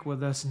drink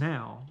with us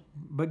now,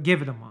 but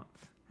give it a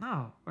month.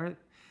 No,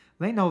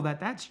 they know that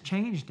that's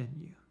changed in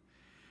you.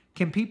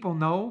 Can people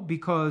know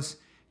because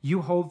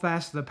you hold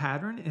fast to the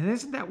pattern? And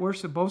isn't that what we're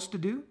supposed to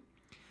do?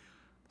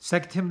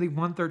 2 Timothy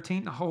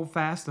 1:13, "To hold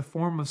fast the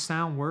form of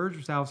sound words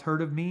which thou hast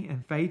heard of me,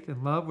 and faith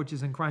and love which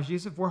is in Christ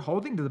Jesus." If we're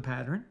holding to the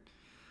pattern,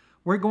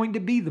 we're going to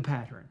be the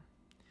pattern.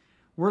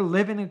 We're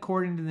living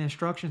according to the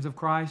instructions of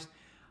Christ.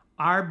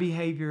 Our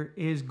behavior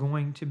is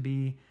going to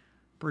be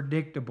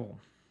predictable.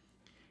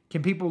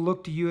 Can people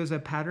look to you as a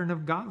pattern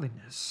of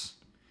godliness?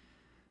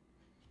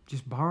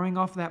 Just borrowing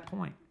off that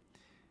point.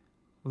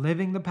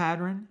 Living the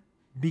pattern,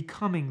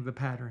 becoming the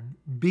pattern,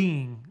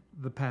 being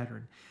the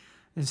pattern.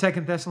 In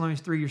 2 Thessalonians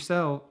 3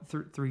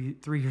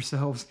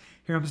 yourselves,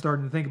 here I'm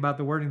starting to think about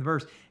the wording of the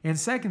verse. In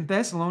 2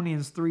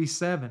 Thessalonians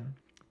 3:7,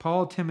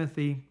 Paul,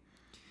 Timothy,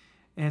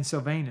 and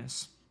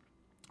Silvanus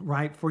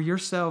write, "For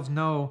yourselves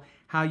know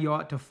how you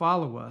ought to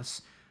follow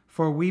us,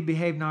 for we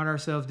behave not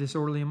ourselves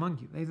disorderly among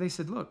you." They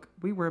said, look,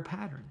 we were a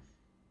pattern.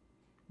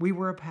 We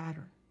were a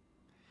pattern.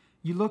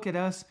 You look at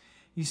us,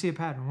 you see a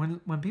pattern.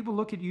 When people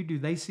look at you, do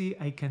they see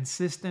a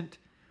consistent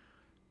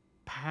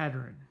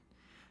pattern?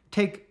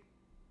 Take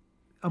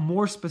a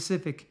more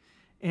specific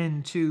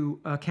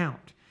into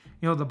account.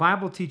 The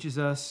Bible teaches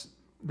us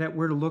that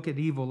we're to look at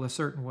evil a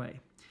certain way.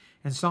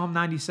 In Psalm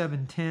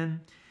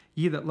 97:10,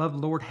 "Ye that love the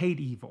Lord hate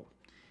evil.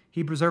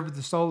 He preserveth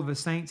the soul of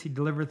his saints. He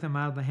delivereth them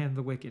out of the hand of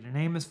the wicked." In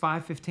Amos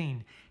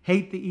 5:15,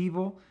 "Hate the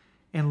evil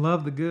and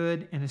love the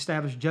good, and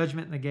establish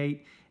judgment in the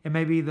gate. It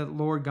may be that the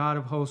Lord God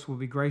of hosts will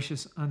be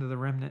gracious unto the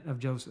remnant of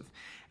Joseph."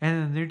 And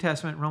in the New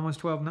Testament, Romans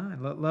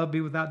 12:9, "Let love be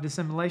without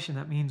dissimulation."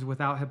 That means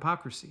without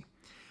hypocrisy.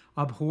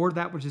 "Abhor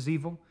that which is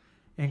evil,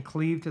 and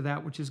cleave to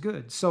that which is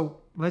good."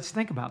 So let's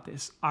think about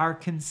this. Our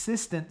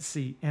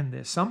consistency in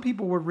this. Some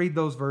people would read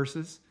those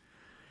verses,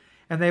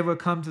 and they would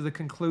come to the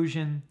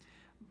conclusion,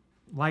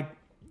 like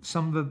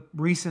some of the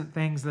recent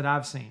things that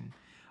I've seen.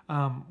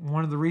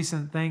 One of the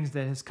recent things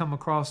that has come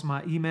across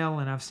my email,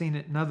 and I've seen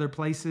it in other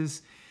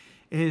places,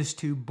 is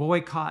to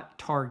boycott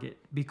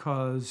Target,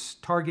 because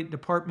Target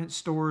department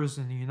stores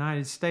in the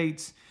United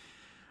States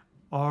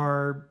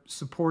are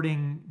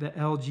supporting the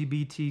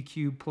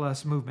LGBTQ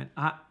plus movement.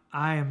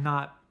 I am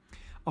not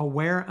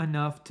aware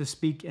enough to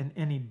speak in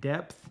any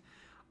depth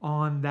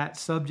on that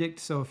subject,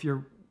 so if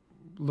you're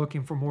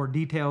looking for more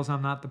details,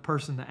 I'm not the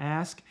person to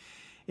ask.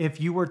 If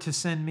you were to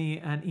send me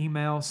an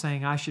email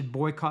saying I should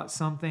boycott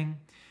something,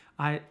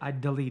 I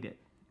delete it.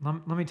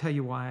 Let me tell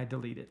you why I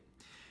delete it.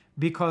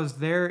 Because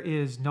there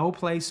is no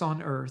place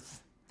on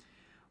earth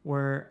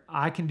where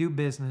I can do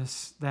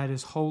business that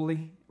is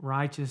holy,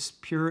 righteous,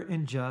 pure,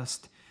 and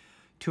just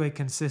to a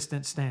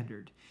consistent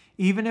standard.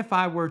 Even if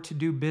I were to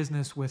do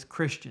business with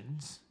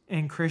Christians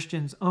and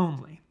Christians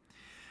only,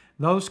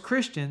 those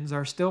Christians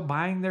are still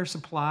buying their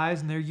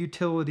supplies and their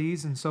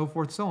utilities and so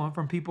forth, so on,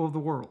 from people of the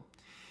world.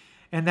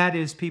 And that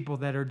is people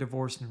that are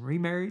divorced and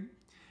remarried,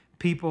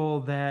 people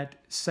that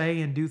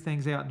say and do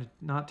things they ought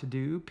not to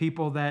do,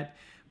 people that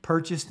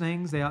purchase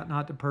things they ought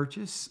not to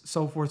purchase,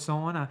 so forth, so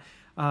on.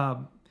 I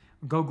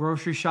go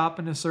grocery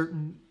shopping a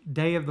certain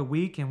day of the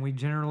week, and we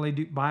generally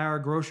buy our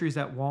groceries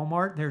at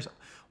Walmart.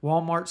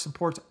 Walmart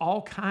supports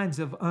all kinds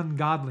of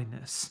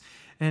ungodliness.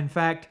 In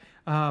fact,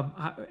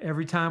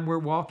 every time we're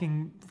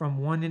walking from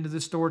one end of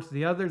the store to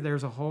the other,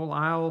 there's a whole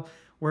aisle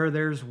where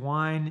there's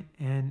wine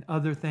and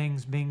other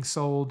things being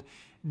sold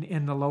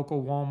in the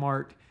local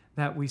Walmart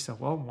that we sell.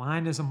 Well,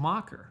 wine is a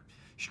mocker.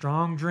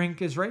 Strong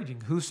drink is raging.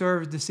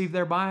 Whosoever is deceived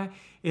thereby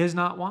is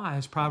not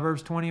wise.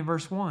 Proverbs 20 and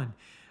verse 1.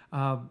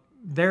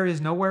 There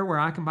is nowhere where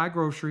I can buy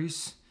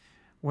groceries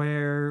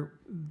where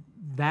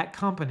that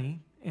company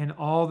and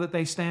all that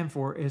they stand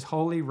for is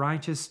holy,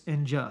 righteous,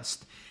 and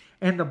just.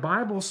 And the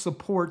Bible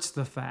supports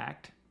the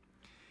fact.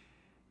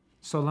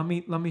 So let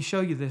me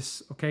show you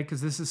this, okay?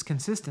 Because this is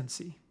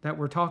consistency that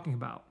we're talking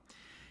about.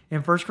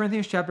 In 1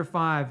 Corinthians chapter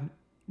 5,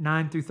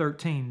 9 through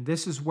 13,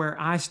 this is where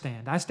I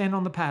stand. I stand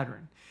on the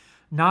pattern,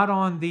 not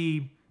on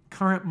the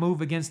current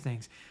move against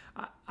things.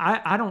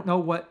 I don't know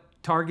what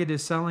Target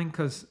is selling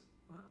because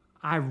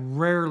I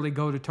rarely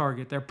go to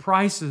Target. Their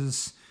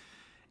prices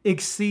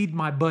exceed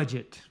my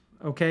budget,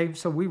 okay?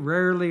 So we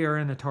rarely are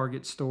in a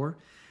Target store.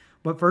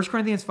 But 1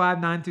 Corinthians 5,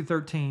 9 through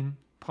 13,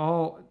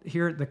 Paul,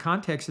 here the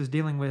context is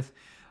dealing with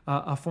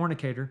a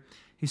fornicator.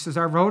 He says,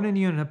 I wrote in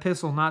you an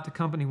epistle not to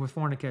company with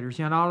fornicators,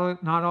 yet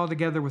not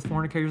altogether with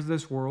fornicators of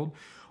this world,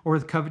 or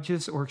with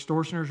covetous, or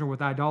extortioners, or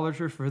with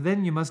idolaters, for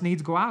then you must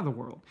needs go out of the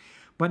world.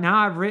 But now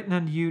I've written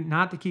unto you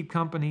not to keep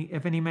company,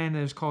 if any man that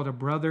is called a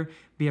brother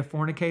be a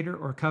fornicator,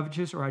 or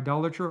covetous, or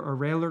idolater, or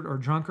railer, or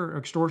drunkard, or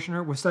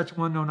extortioner, with such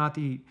one know not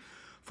to eat.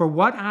 For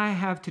what I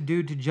have to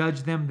do to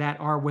judge them that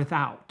are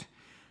without,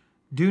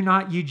 do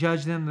not ye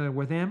judge them that are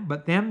within,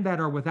 but them that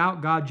are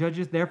without God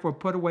judgeth. Therefore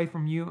put away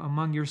from you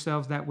among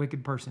yourselves that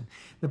wicked person.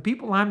 The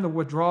people I'm to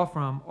withdraw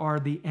from are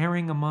the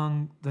erring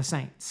among the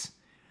saints.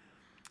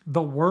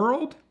 The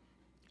world,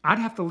 I'd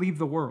have to leave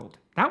the world.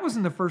 That was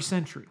in the first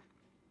century.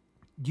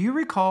 Do you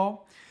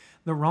recall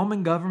the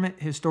Roman government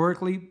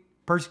historically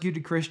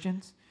persecuted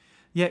Christians?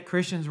 Yet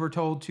Christians were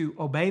told to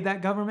obey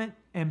that government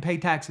and pay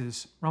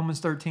taxes. Romans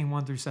 13,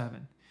 1 through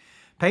 7.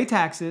 Pay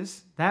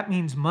taxes, that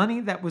means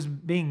money that was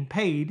being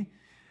paid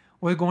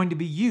was going to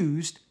be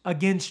used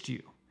against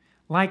you.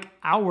 Like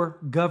our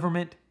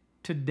government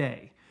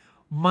today.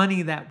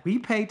 Money that we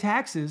pay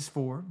taxes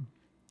for,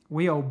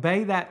 we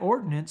obey that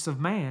ordinance of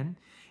man,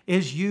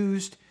 is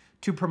used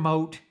to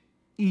promote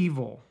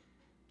evil.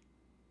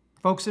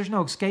 Folks, there's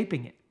no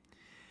escaping it.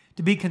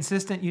 To be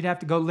consistent, you'd have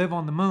to go live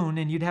on the moon,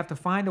 and you'd have to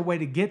find a way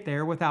to get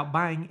there without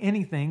buying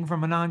anything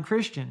from a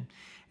non-Christian.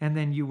 And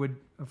then you would,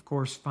 of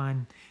course,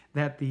 find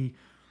that the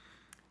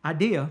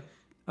idea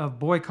of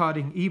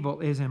boycotting evil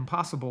is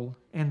impossible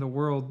in the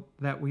world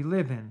that we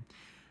live in.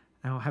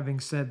 Now, having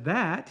said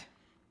that,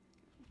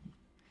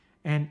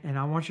 and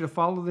I want you to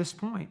follow this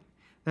point,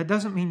 that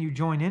doesn't mean you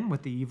join in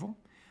with the evil.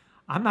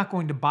 I'm not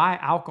going to buy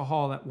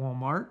alcohol at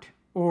Walmart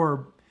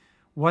or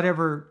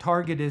whatever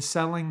Target is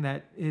selling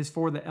that is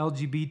for the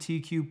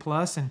LGBTQ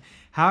plus, and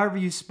however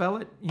you spell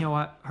it. You know,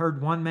 I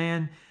heard one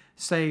man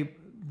say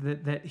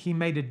that he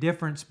made a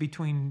difference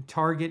between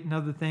Target and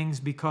other things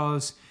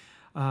because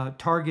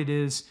Target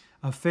is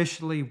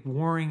officially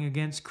warring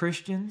against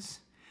Christians.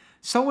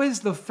 So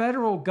is the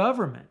federal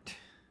government.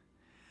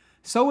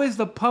 So is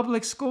the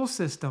public school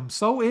system.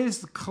 So is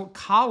the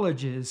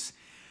colleges.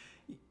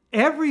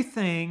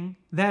 Everything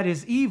that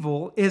is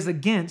evil is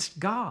against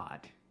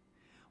God.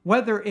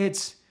 Whether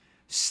it's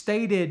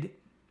stated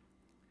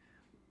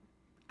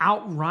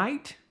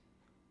outright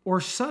or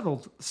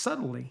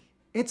subtly,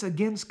 it's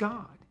against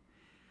God.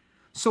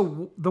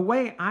 So the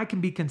way I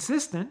can be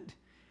consistent,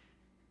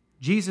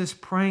 Jesus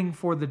praying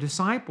for the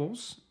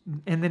disciples,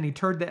 and then he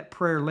turned that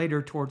prayer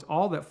later towards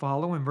all that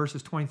follow in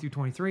verses 20 through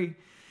 23.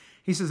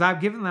 He says, I've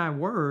given thy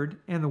word,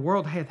 and the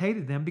world hath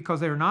hated them because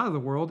they are not of the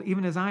world,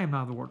 even as I am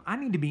not of the world. I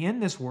need to be in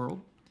this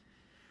world,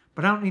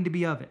 but I don't need to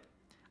be of it.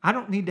 I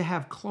don't need to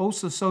have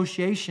close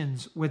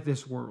associations with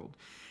this world.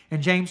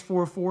 And James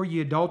 4:4,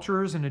 ye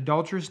adulterers and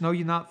adulterers, know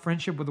ye not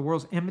friendship with the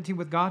world's enmity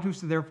with God?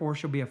 Whoso therefore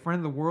shall be a friend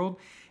of the world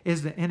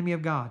is the enemy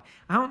of God.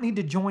 I don't need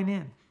to join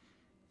in,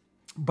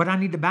 but I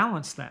need to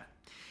balance that.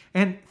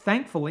 And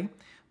thankfully,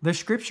 the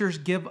scriptures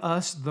give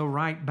us the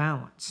right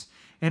balance.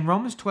 In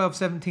Romans 12,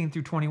 17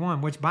 through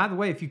 21, which, by the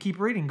way, if you keep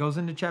reading, goes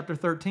into chapter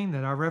 13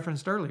 that I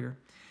referenced earlier,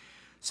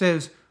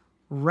 says,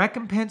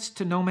 recompense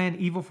to no man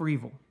evil for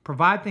evil.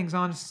 Provide things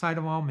honest in the sight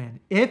of all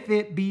men. If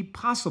it be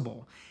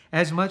possible,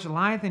 as much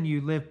lieth in you,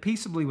 live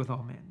peaceably with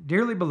all men.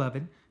 Dearly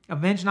beloved,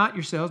 avenge not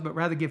yourselves, but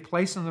rather give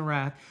place unto the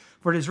wrath.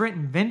 For it is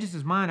written, vengeance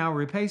is mine, I will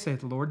repay,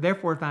 saith the Lord.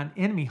 Therefore, if thine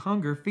enemy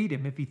hunger, feed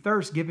him. If he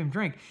thirst, give him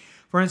drink.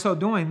 For in so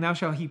doing, thou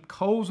shalt heap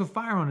coals of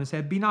fire on his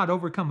head. Be not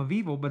overcome of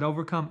evil, but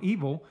overcome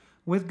evil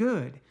with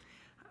good.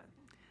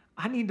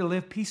 I need to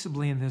live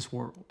peaceably in this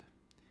world.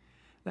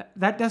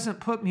 That doesn't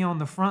put me on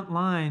the front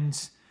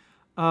lines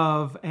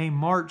of a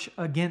march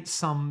against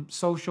some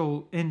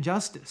social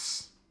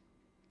injustice.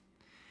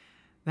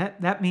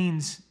 That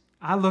means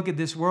I look at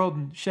this world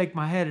and shake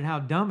my head at how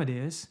dumb it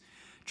is,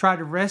 try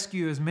to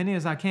rescue as many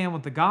as I can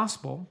with the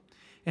gospel,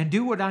 and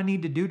do what I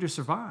need to do to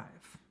survive.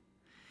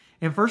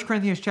 In 1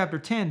 Corinthians chapter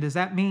 10, does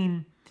that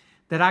mean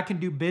that I can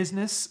do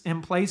business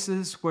in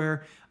places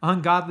where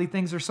ungodly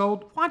things are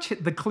sold? Watch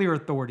the clear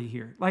authority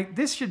here. Like,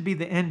 this should be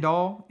the end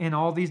all in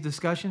all these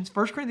discussions.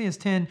 1 Corinthians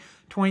 10,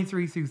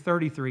 23 through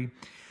 33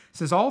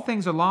 says, all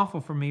things are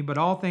lawful for me, but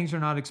all things are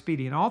not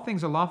expedient. All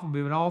things are lawful for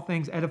me, but all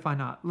things edify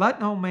not. Let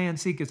no man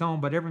seek his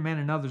own, but every man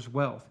another's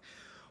wealth.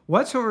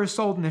 Whatsoever is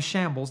sold in the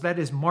shambles, that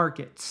is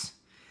markets,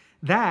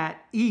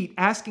 that eat,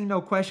 asking no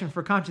question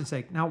for conscience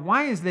sake. Now,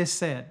 why is this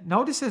said?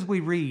 Notice as we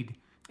read,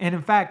 and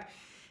in fact,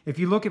 if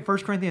you look at 1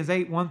 Corinthians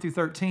 8, 1 through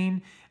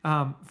 13,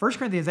 1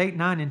 Corinthians 8,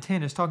 9, and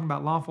 10 is talking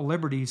about lawful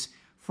liberties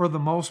for the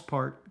most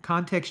part.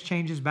 Context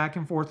changes back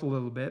and forth a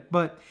little bit,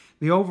 but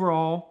the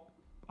overall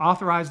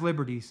authorized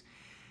liberties.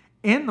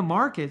 In the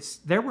markets,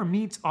 there were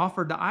meats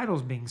offered to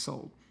idols being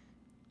sold.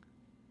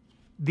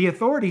 The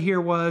authority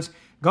here was,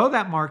 go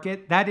that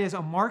market. That is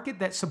a market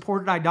that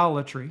supported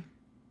idolatry.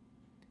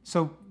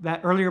 So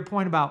that earlier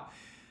point about,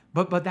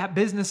 but that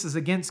business is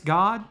against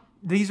God.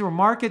 These were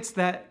markets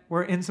that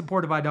were in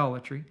support of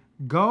idolatry.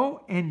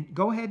 Go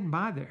ahead and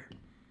buy there.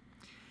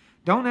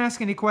 Don't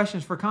ask any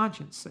questions for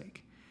conscience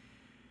sake.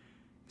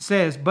 It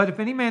says, but if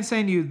any man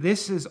say to you,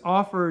 this is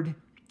offered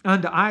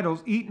unto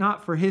idols, eat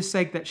not for his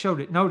sake that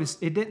showed it. Notice,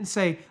 it didn't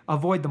say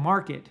avoid the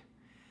market.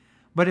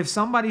 But if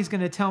somebody's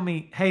going to tell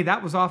me, hey,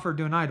 that was offered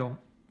to an idol,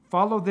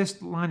 follow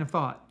this line of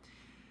thought.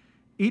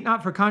 Eat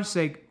not for conscience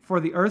sake, for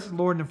the earth is the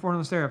Lord and the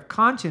fullness thereof.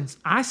 Conscience,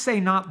 I say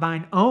not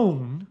thine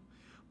own,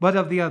 but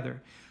of the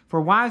other.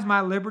 For why is my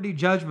liberty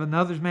judged of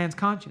another man's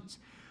conscience?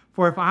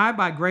 For if I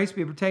by grace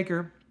be a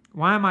partaker,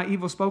 why am I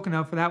evil spoken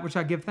of for that which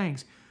I give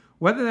thanks?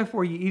 Whether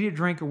therefore you eat or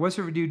drink or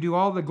whatsoever you do, do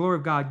all the glory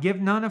of God. Give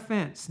none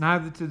offense,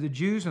 neither to the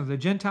Jews nor the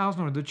Gentiles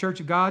nor the church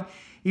of God,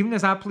 even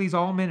as I please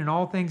all men in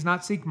all things,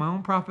 not seek my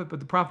own profit,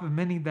 but the profit of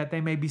many, that they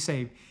may be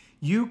saved.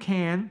 You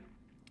can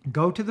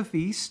go to the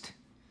feast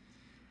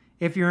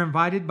if you're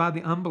invited by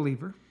the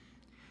unbeliever.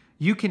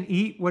 You can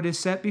eat what is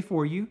set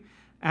before you,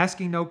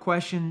 asking no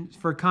question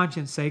for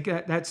conscience sake.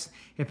 That's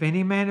if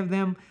any man of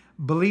them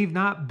believe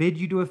not, bid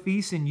you to a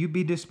feast, and you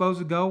be disposed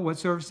to go,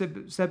 whatsoever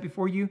set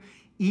before you,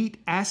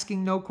 eat,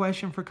 asking no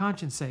question for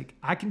conscience sake.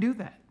 I can do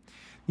that.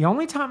 The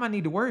only time I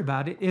need to worry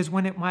about it is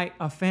when it might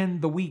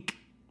offend the weak.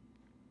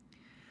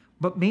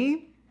 But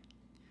me,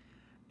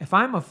 if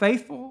I'm a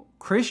faithful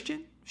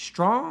Christian,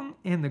 strong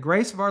in the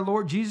grace of our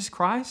Lord Jesus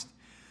Christ,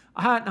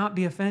 I ought not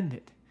be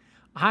offended.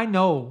 I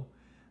know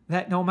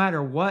that no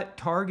matter what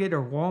Target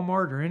or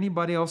Walmart or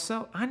anybody else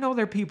sells, I know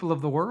they're people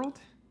of the world.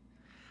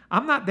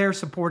 I'm not there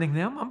supporting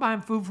them. I'm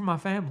buying food for my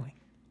family.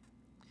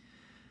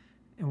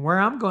 And where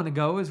I'm going to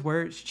go is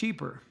where it's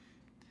cheaper.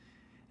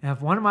 And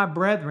if one of my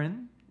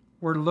brethren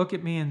were to look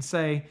at me and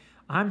say,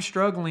 I'm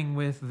struggling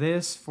with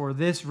this for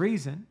this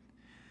reason,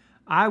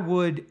 I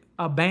would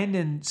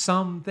abandon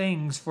some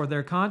things for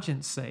their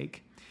conscience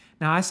sake.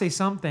 Now, I say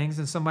some things,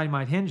 and somebody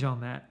might hinge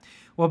on that.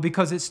 Well,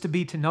 because it's to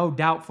be to no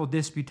doubtful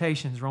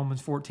disputations,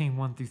 Romans 14,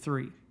 1 through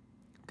 3.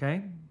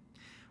 Okay?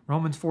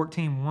 Romans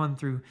 14, 1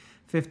 through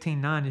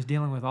 15, 9 is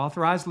dealing with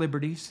authorized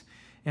liberties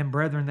and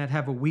brethren that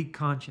have a weak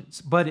conscience.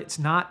 But it's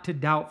not to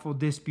doubtful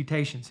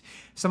disputations.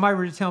 Somebody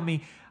were to tell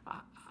me,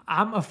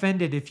 I'm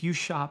offended if you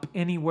shop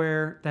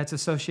anywhere that's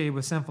associated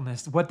with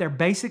sinfulness. What they're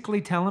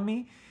basically telling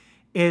me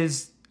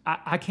is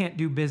I can't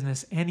do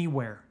business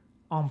anywhere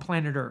on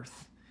planet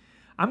Earth.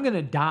 I'm going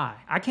to die.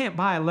 I can't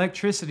buy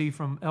electricity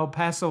from El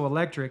Paso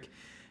Electric.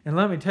 And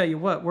let me tell you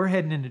what, we're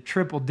heading into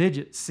triple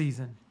digit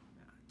season.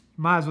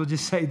 Might as well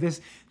just say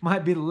this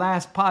might be the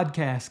last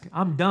podcast.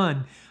 I'm done.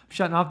 I'm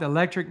shutting off the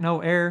electric,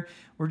 no air.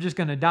 We're just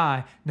going to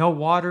die. No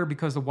water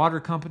because the water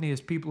company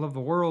is people of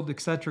the world, et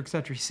cetera, et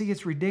cetera. See,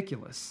 it's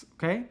ridiculous,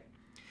 okay?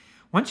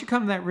 Once you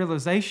come to that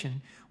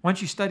realization,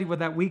 once you study with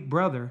that weak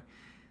brother,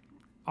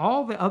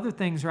 all the other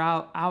things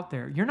are out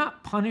there. You're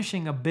not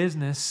punishing a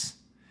business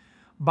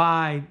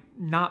by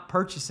not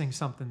purchasing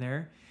something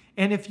there.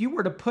 And if you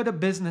were to put a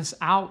business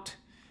out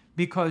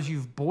because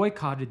you've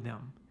boycotted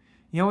them,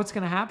 you know what's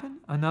going to happen?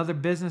 Another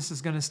business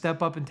is going to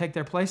step up and take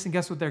their place, and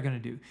guess what they're going to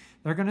do?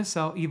 They're going to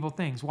sell evil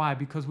things. Why?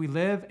 Because we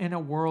live in a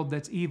world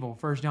that's evil,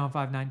 1 John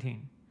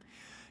 5:19.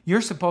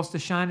 You're supposed to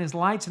shine as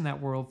lights in that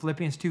world,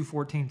 Philippians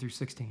 2:14 through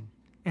 16.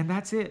 And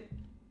that's it.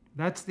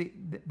 That's the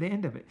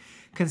end of it.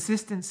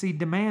 Consistency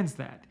demands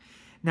that.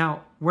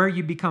 Now, where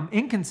you become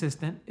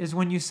inconsistent is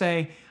when you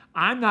say,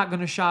 I'm not going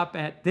to shop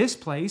at this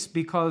place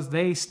because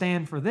they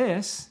stand for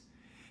this.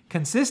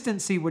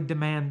 Consistency would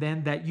demand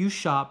then that you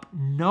shop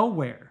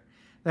nowhere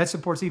that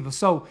supports evil.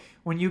 So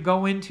when you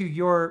go into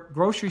your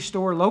grocery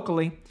store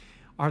locally,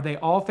 are they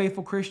all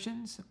faithful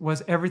Christians?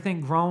 Was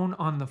everything grown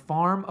on the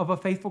farm of a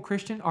faithful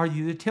Christian? Are the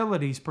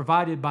utilities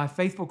provided by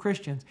faithful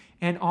Christians?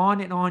 And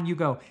on you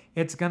go.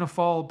 It's going to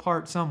fall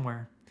apart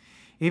somewhere.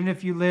 Even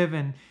if you live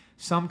in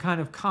some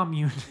kind of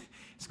commune,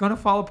 it's going to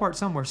fall apart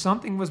somewhere.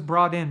 Something was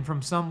brought in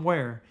from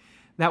somewhere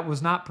that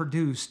was not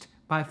produced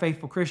by a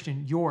faithful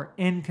Christian. You're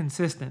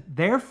inconsistent.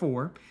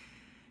 Therefore,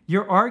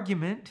 your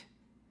argument,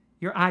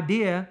 your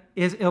idea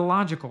is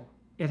illogical.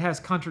 It has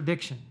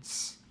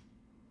contradictions.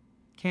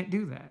 Can't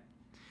do that.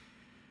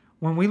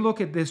 When we look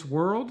at this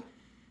world,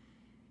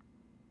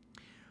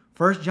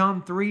 1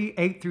 John 3,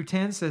 8 through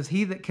 10 says,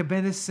 he that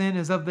committeth sin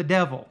is of the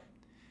devil.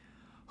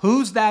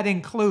 Who's that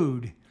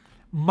include?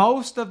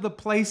 Most of the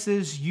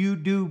places you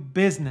do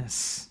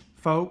business,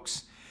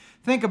 folks.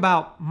 Think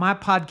about my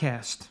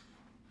podcast.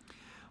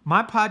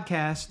 My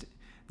podcast,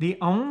 the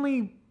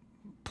only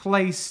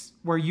place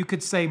where you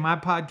could say my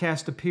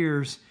podcast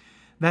appears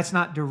that's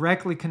not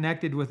directly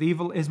connected with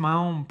evil is my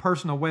own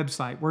personal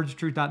website,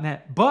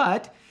 wordsoftruth.net.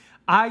 But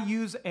I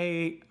use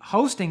a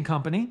hosting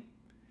company,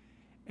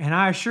 and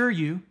I assure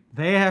you,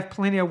 they have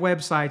plenty of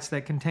websites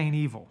that contain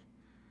evil.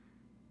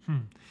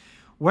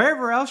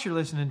 Wherever else you're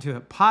listening to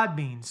it,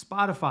 Podbean,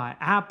 Spotify,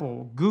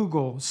 Apple,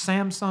 Google,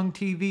 Samsung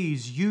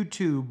TVs,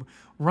 YouTube,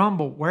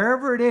 Rumble,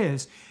 wherever it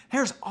is,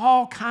 there's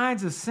all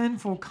kinds of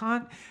sinful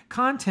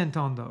content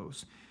on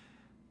those.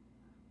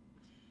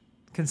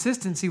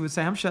 Consistency would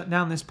say, I'm shutting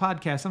down this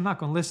podcast. I'm not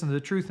going to listen to the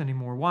truth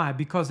anymore. Why?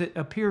 Because it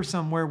appears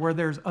somewhere where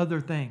there's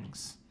other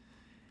things.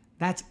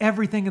 That's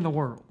everything in the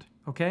world,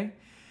 okay?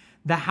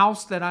 The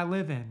house that I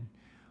live in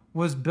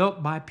was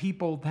built by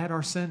people that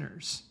are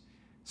sinners.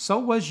 So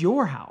was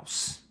your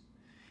house.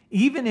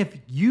 Even if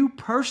you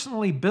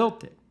personally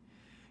built it,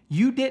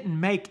 you didn't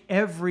make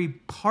every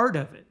part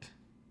of it.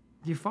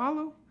 Do you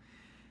follow?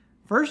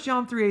 1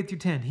 John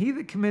 3:8-10, he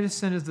that committeth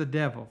sin is the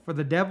devil, for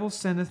the devil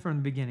sinneth from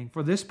the beginning.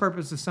 For this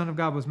purpose the Son of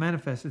God was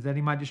manifested, that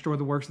he might destroy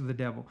the works of the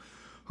devil.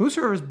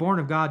 Whosoever is born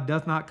of God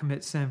doth not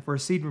commit sin, for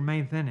his seed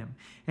remaineth in him,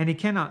 and he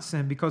cannot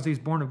sin, because he is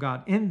born of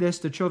God. In this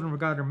the children of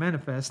God are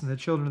manifest, and the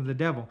children of the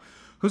devil.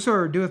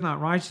 Whosoever doeth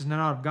not righteousness is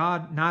not of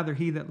God, neither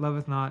he that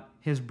loveth not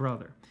his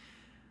brother.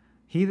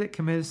 He that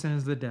committeth sin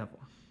is the devil.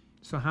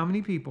 So how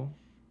many people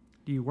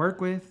do you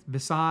work with,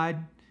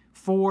 beside,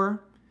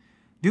 for,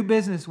 do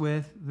business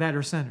with that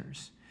are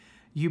sinners?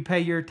 You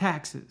pay your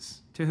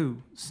taxes to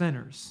who?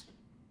 Sinners.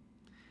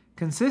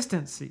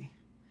 Consistency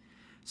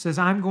says,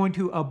 I'm going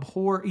to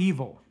abhor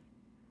evil,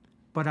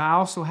 but I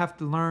also have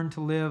to learn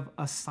to live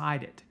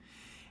aside it.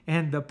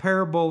 And the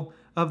parable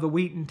of the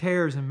wheat and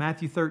tares in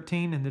Matthew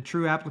 13, and the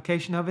true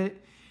application of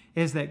it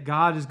is that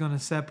God is going to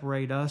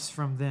separate us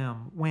from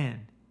them.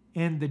 When?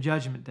 In the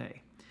judgment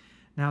day.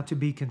 Now, to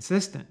be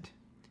consistent,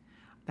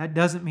 that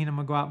doesn't mean I'm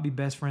going to go out and be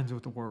best friends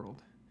with the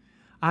world.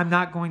 I'm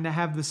not going to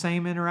have the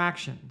same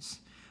interactions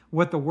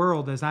with the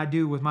world as I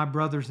do with my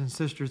brothers and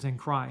sisters in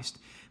Christ,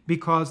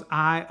 because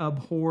I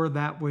abhor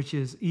that which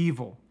is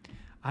evil.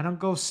 I don't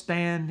go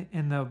stand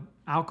in the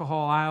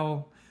alcohol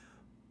aisle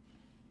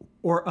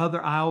or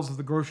other aisles of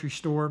the grocery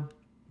store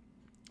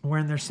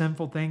wearing their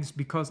sinful things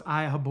because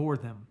I abhor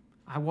them.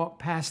 I walk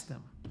past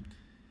them.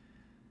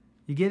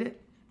 You get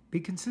it? Be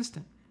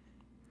consistent.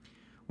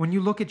 When you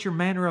look at your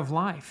manner of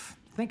life,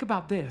 think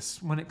about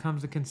this when it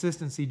comes to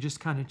consistency. Just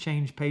kind of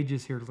change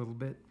pages here a little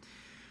bit.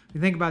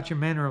 You think about your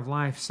manner of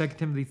life, 2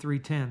 Timothy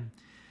 3:10.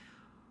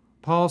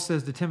 Paul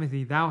says to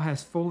Timothy, thou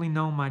hast fully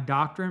known my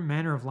doctrine,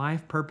 manner of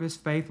life, purpose,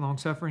 faith,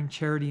 long-suffering,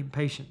 charity, and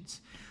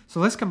patience.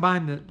 So let's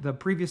combine the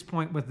previous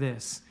point with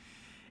this.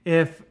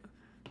 If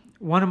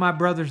one of my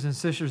brothers and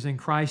sisters in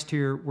Christ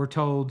here were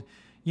told,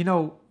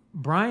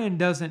 Brian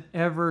doesn't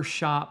ever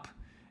shop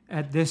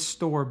at this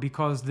store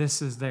because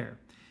this is there.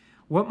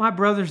 What my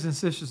brothers and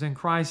sisters in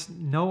Christ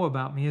know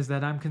about me is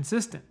that I'm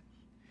consistent.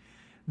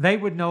 They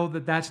would know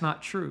that that's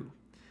not true.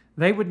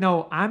 They would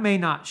know I may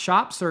not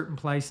shop certain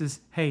places,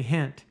 hey,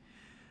 hint,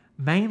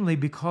 mainly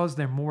because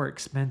they're more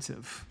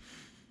expensive.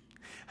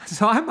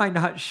 So I might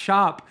not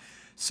shop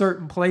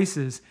certain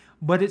places,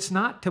 but it's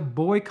not to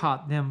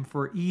boycott them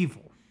for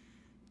evil.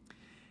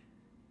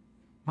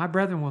 My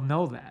brethren will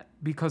know that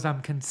because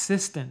I'm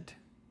consistent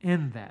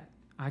in that.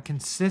 I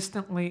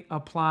consistently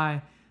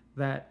apply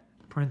that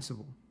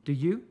principle. Do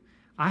you?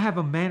 I have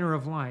a manner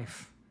of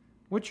life.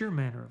 What's your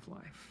manner of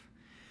life?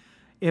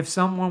 If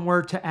someone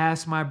were to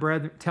ask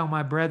tell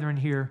my brethren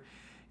here,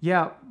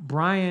 yeah,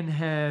 Brian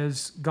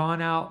has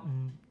gone out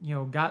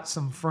and, got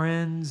some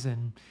friends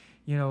and,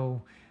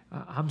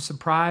 I'm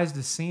surprised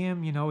to see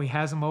him. He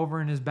has them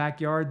over in his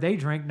backyard. They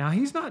drink. Now,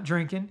 he's not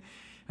drinking,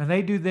 and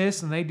they do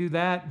this and they do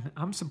that.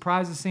 I'm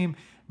surprised to see him.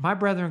 My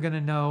brethren are going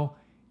to know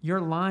you're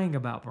lying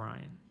about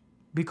Brian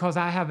because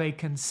I have a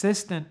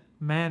consistent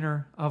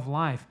manner of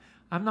life.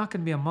 I'm not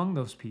going to be among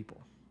those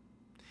people.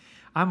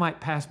 I might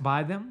pass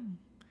by them.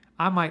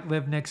 I might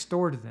live next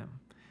door to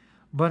them,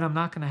 but I'm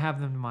not going to have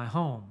them in my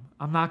home.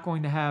 I'm not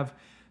going to have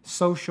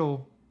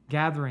social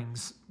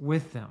gatherings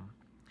with them.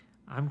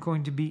 I'm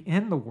going to be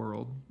in the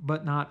world,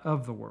 but not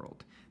of the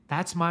world.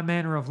 That's my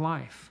manner of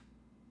life.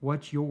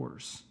 What's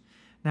yours?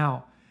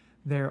 Now,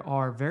 there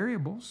are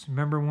variables.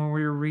 Remember when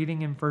we were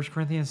reading in 1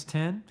 Corinthians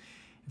 10?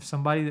 If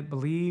somebody that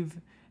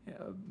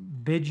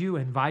bids you,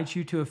 invites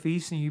you to a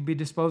feast and you'd be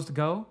disposed to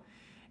go.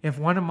 If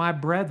one of my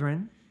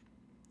brethren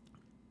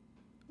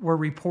were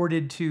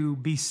reported to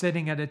be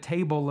sitting at a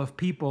table of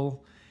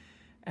people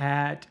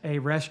at a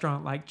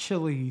restaurant like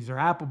Chili's or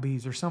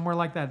Applebee's or somewhere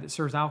like that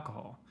serves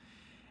alcohol,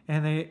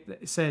 and they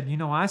said,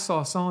 I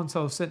saw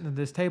so-and-so sitting at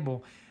this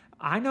table.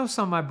 I know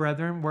some of my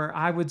brethren where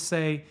I would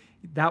say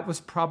that was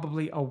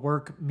probably a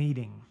work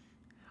meeting.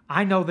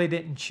 I know they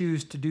didn't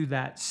choose to do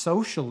that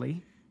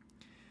socially,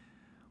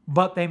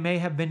 but they may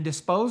have been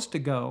disposed to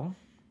go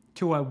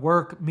to a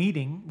work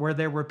meeting where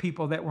there were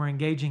people that were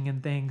engaging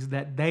in things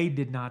that they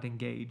did not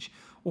engage,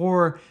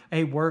 or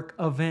a work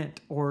event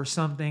or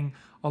something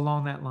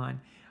along that line.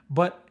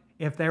 But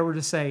if they were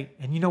to say,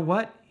 and you know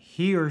what?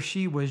 He or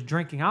she was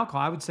drinking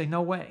alcohol, I would say,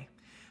 no way.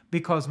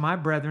 because my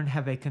brethren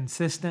have a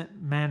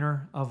consistent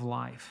manner of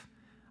life.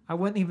 I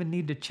wouldn't even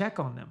need to check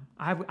on them.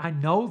 I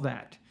know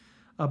that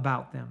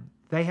about them.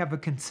 They have a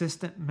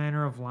consistent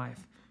manner of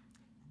life.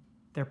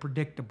 They're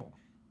predictable.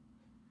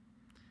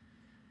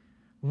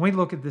 When we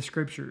look at the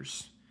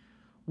scriptures,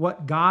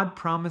 what God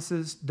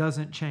promises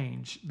doesn't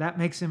change. That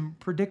makes him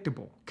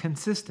predictable,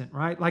 consistent,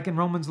 right? Like in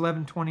Romans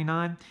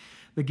 11:29,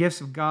 the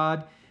gifts of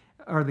God,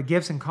 or the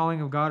gifts and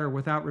calling of God are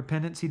without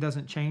repentance. He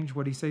doesn't change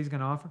what he says he's going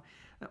to offer.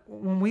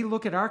 When we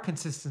look at our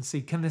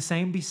consistency, can the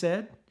same be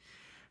said?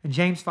 In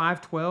James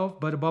 5:12,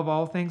 but above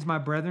all things, my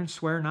brethren,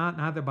 swear not,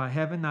 neither by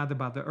heaven, neither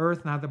by the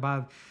earth, neither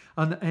by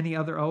any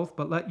other oath,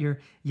 but let your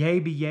yea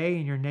be yea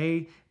and your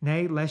nay,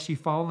 nay, lest ye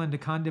fall into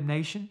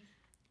condemnation.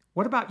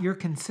 What about your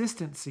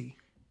consistency?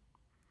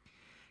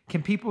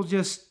 Can people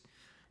just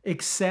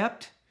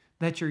accept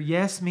that your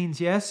yes means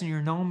yes and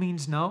your no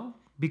means no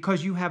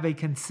because you have a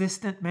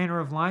consistent manner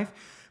of life,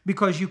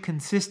 because you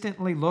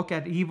consistently look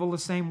at evil the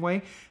same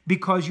way,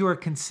 because you are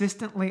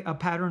consistently a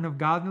pattern of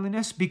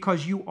godliness,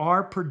 because you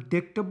are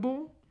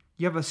predictable?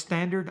 You have a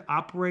standard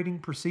operating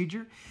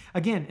procedure.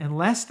 Again,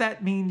 unless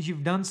that means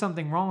you've done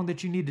something wrong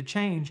that you need to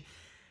change,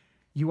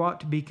 you ought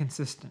to be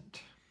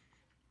consistent.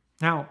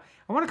 Now,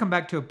 I want to come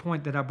back to a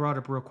point that I brought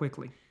up real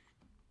quickly.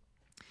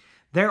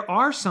 There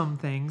are some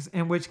things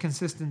in which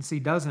consistency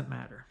doesn't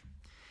matter,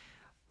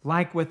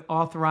 like with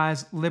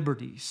authorized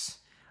liberties.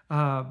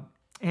 And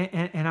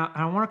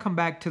I want to come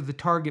back to the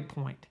target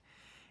point.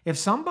 If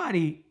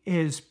somebody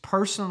is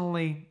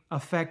personally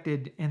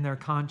affected in their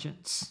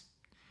conscience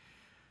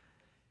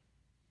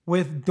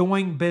with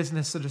doing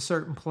business at a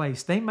certain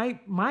place, they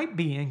might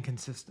be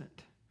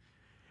inconsistent.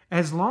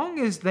 As long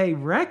as they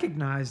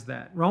recognize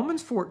that.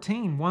 Romans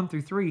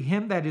 14:1-3,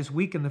 him that is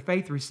weak in the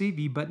faith receive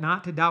ye, but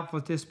not to doubtful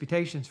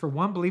disputations. For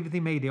one believeth he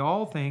made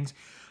all things,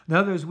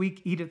 another is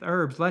weak, eateth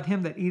herbs. Let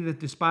him that eateth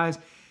despise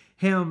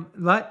him,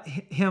 let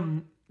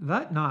not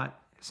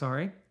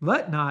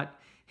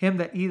him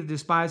that eateth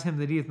despise him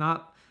that eateth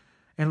not,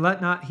 and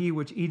let not he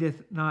which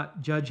eateth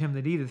not judge him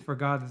that eateth, for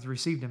God hath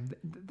received him.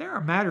 There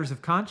are matters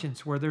of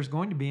conscience where there's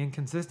going to be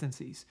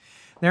inconsistencies.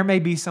 There may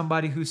be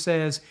somebody who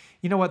says,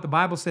 you know what, the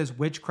Bible says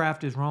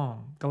witchcraft is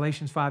wrong,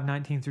 Galatians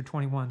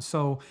 5:19-21.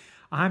 So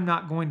I'm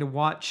not going to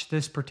watch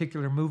this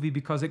particular movie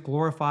because it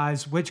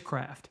glorifies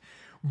witchcraft.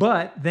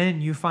 But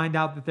then you find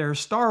out that they're a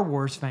Star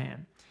Wars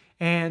fan.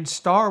 And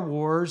Star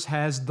Wars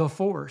has the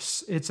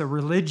Force. It's a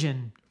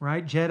religion,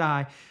 right?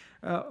 Jedi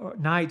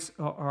Knights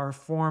are a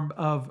form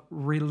of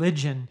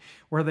religion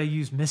where they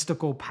use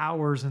mystical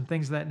powers and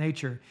things of that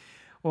nature.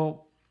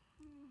 Well,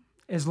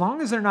 as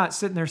long as they're not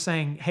sitting there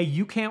saying, hey,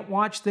 you can't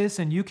watch this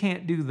and you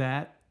can't do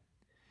that,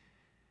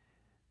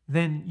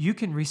 then you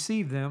can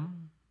receive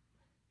them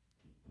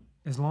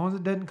as long as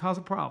it doesn't cause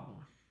a problem.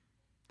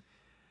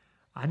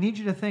 I need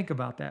you to think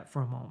about that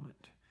for a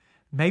moment.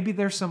 Maybe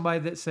there's somebody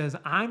that says,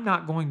 I'm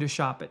not going to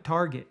shop at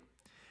Target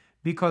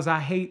because I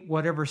hate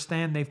whatever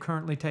stand they've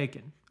currently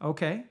taken.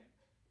 Okay.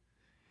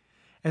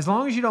 As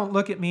long as you don't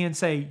look at me and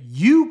say,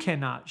 you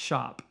cannot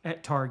shop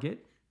at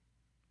Target,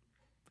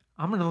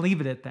 I'm going to leave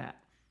it at that.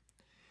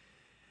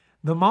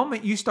 The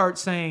moment you start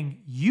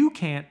saying you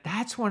can't,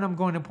 that's when I'm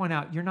going to point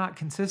out you're not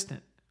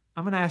consistent.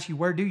 I'm going to ask you,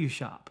 where do you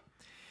shop?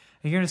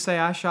 And you're going to say,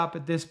 I shop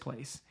at this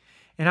place.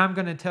 And I'm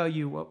going to tell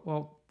you,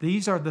 well,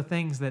 these are the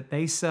things that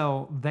they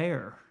sell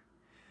there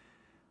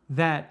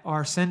that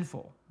are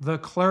sinful. The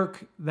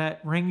clerk that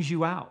rings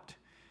you out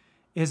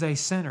is a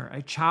sinner,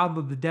 a child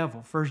of the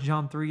devil. 1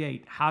 John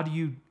 3:8. How do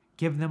you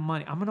give them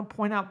money? I'm going to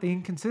point out the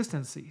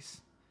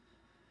inconsistencies.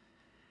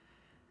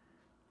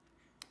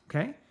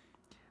 Okay?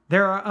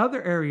 There are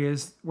other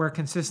areas where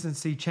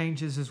consistency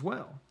changes as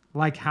well,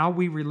 like how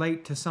we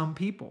relate to some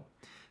people.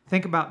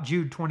 Think about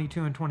Jude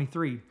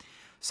 22-23. It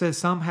says,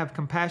 some have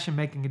compassion,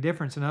 making a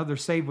difference, and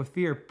others save with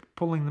fear,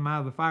 pulling them out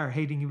of the fire,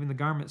 hating even the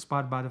garment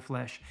spotted by the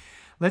flesh.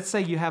 Let's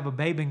say you have a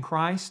babe in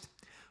Christ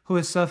who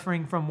is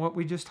suffering from what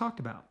we just talked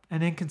about,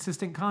 an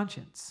inconsistent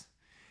conscience.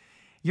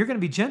 You're going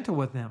to be gentle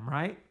with them,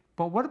 right?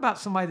 But what about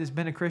somebody that's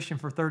been a Christian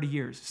for 30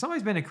 years? If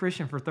somebody's been a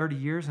Christian for 30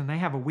 years and they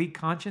have a weak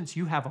conscience,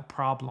 you have a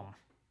problem.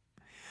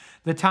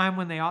 The time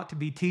when they ought to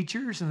be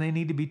teachers and they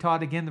need to be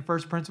taught again the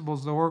first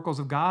principles, the oracles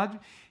of God,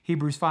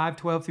 Hebrews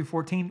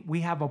 5:12-14,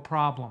 we have a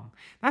problem.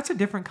 That's a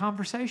different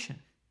conversation.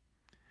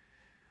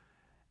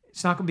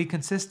 It's not going to be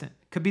consistent.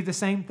 It could be the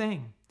same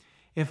thing.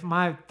 If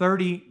my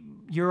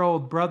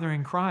 30-year-old brother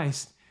in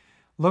Christ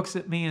looks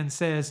at me and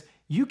says,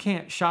 you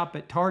can't shop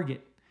at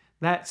Target,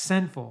 that's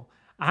sinful,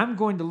 I'm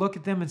going to look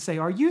at them and say,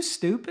 are you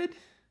stupid?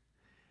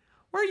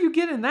 Where are you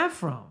getting that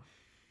from?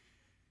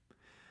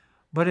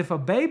 But if a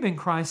babe in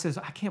Christ says,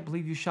 I can't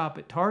believe you shop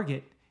at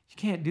Target, you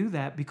can't do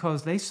that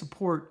because they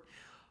support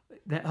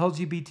the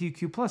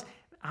LGBTQ+.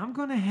 I'm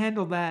going to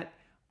handle that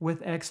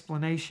with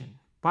explanation,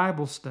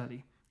 Bible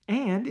study.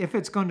 And if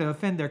it's going to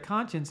offend their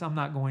conscience, I'm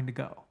not going to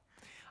go.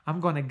 I'm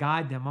going to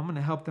guide them. I'm going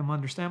to help them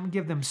understand. I'm going to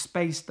give them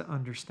space to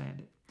understand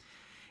it.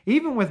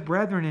 Even with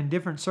brethren in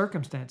different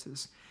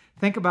circumstances.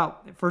 Think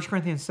about 1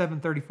 Corinthians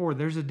 7:34.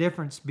 There's a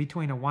difference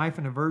between a wife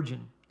and a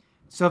virgin.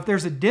 So if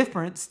there's a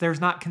difference, there's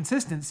not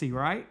consistency,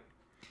 right?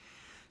 It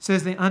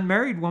says the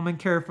unmarried woman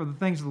care for the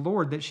things of the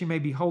Lord, that she may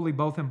be holy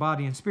both in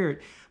body and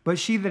spirit. But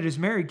she that is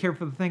married care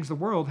for the things of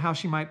the world, how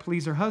she might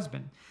please her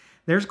husband.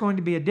 There's going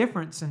to be a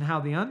difference in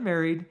how the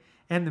unmarried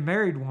and the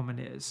married woman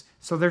is.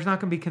 So there's not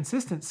going to be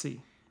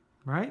consistency,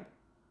 right?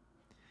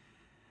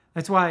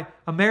 That's why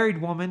a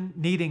married woman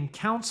needing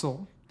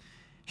counsel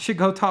should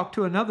go talk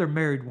to another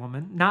married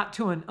woman, not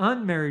to an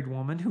unmarried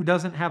woman who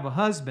doesn't have a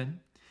husband,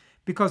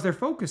 because their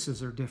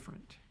focuses are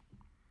different.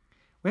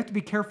 We have to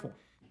be careful.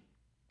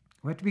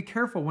 We have to be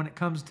careful when it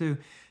comes to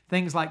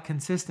things like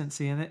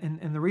consistency. And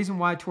the reason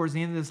why towards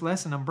the end of this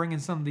lesson I'm bringing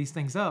some of these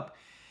things up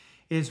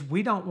is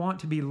we don't want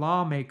to be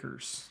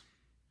lawmakers.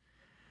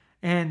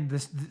 And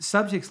the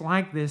subjects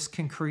like this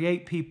can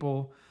create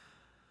people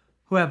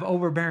who have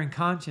overbearing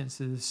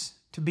consciences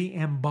to be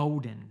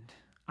emboldened.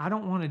 I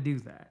don't want to do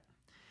that.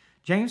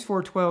 James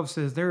 4:12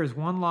 says, there is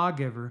one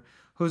lawgiver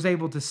who is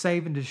able to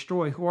save and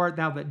destroy. Who art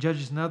thou that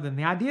judgest another? And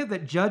the idea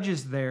that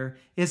judges there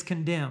is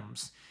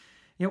condemns.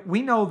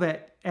 We know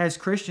that as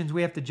Christians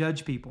we have to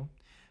judge people.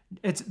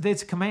 It's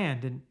a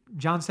command in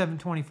John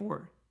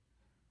 7:24,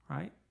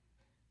 right?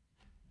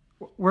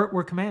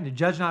 We're commanded,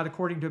 judge not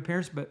according to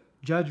appearance, but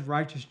judge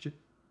righteous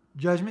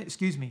judgment.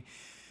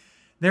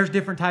 There's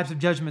different types of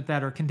judgment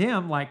that are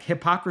condemned, like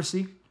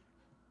hypocrisy,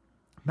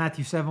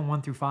 Matthew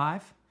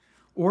 7:1-5,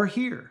 or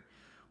here,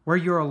 where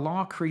you're a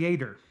law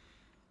creator.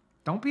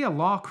 Don't be a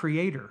law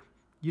creator.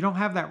 You don't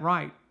have that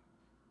right.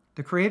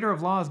 The creator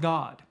of law is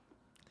God.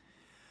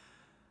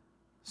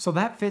 So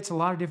that fits a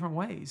lot of different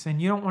ways.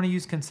 And you don't want to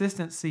use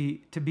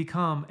consistency to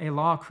become a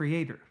law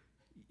creator.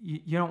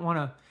 You don't want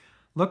to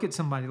look at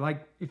somebody.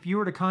 Like if you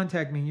were to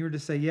contact me and you were to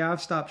say, yeah,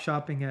 I've stopped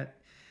shopping at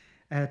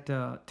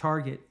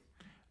Target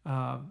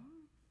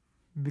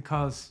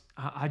because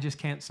I just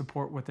can't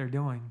support what they're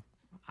doing.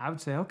 I would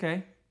say,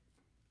 okay.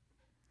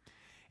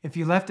 If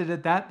you left it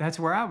at that, that's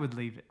where I would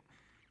leave it.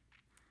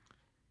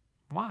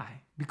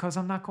 Why? Because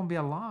I'm not going to be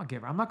a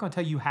lawgiver. I'm not going to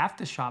tell you have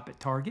to shop at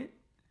Target.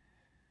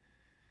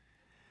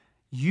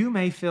 You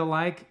may feel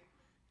like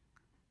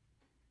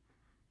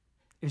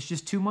it's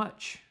just too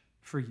much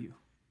for you.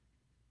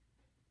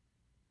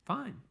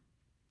 Fine.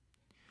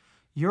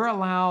 You're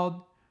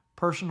allowed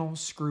personal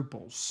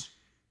scruples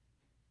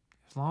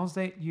as long as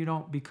you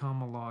don't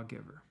become a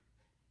lawgiver.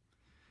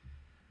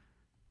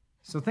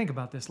 So think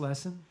about this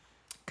lesson.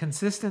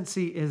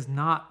 Consistency is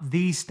not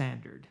the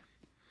standard,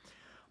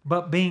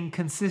 but being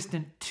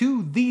consistent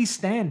to the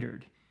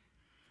standard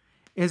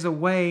is a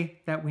way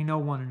that we know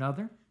one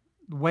another.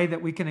 The way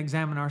that we can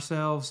examine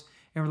ourselves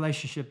in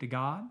relationship to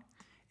God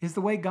is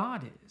the way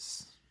God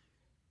is.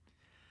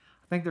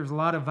 I think there's a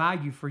lot of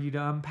value for you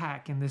to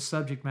unpack in this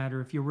subject matter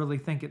if you really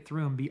think it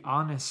through and be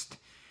honest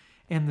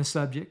in the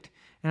subject.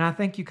 And I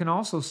think you can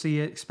also see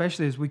it,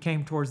 especially as we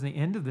came towards the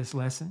end of this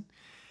lesson,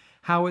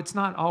 how it's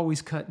not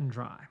always cut and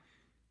dry.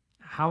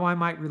 How I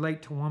might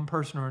relate to one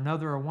person or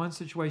another, or one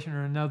situation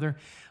or another,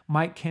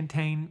 might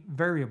contain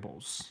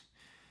variables.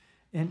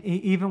 And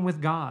even with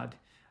God,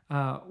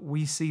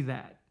 we see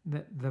that.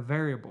 The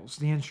variables,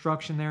 the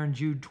instruction there in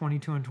Jude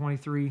 22 and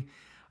 23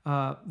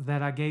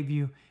 that I gave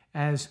you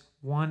as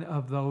one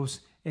of those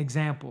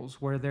examples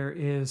where there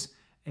is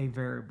a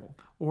variable,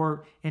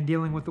 or in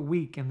dealing with the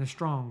weak and the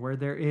strong where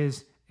there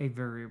is a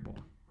variable,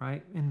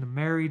 right? In the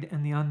married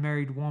and the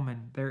unmarried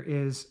woman, there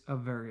is a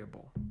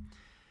variable.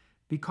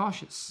 Be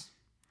cautious.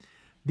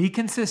 Be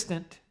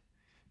consistent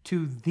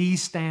to the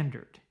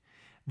standard.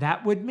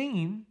 That would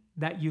mean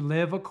that you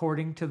live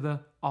according to the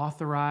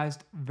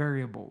authorized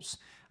variables.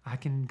 I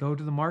can go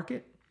to the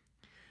market.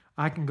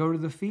 I can go to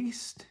the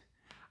feast.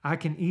 I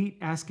can eat,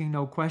 asking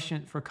no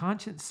question for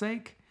conscience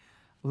sake,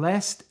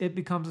 lest it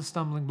becomes a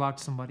stumbling block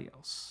to somebody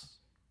else.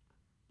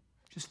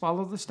 Just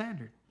follow the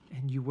standard,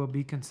 and you will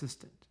be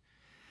consistent.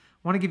 I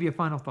want to give you a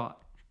final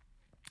thought.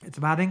 It's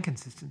about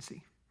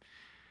inconsistency.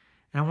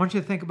 And I want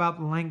you to think about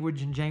the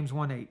language in James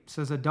 1:8. It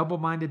says, a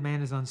double-minded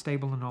man is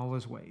unstable in all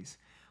his ways.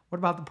 What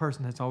about the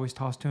person that's always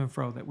tossed to and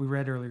fro that we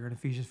read earlier in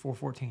Ephesians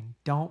 4:14?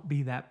 Don't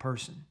be that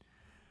person.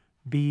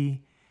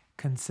 Be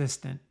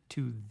consistent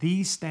to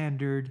the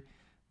standard,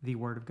 the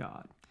Word of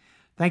God.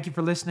 Thank you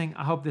for listening.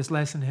 I hope this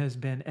lesson has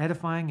been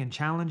edifying and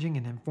challenging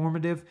and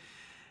informative.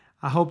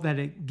 I hope that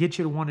it gets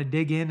you to want to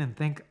dig in and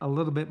think a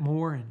little bit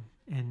more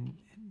and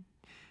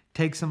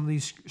take some of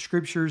these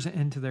scriptures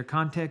into their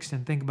context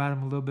and think about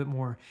them a little bit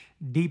more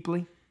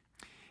deeply.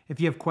 If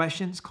you have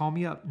questions, call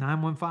me up,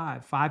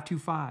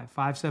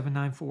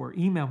 915-525-5794.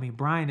 Email me,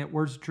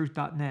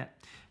 brian@wordsoftruth.net.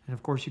 And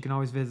of course, you can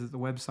always visit the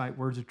website,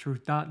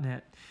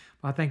 wordsoftruth.net.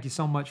 Well, I thank you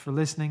so much for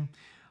listening.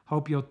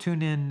 Hope you'll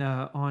tune in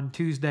on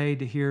Tuesday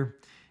to hear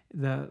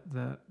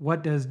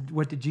what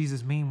did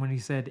Jesus mean when he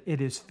said,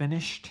 it is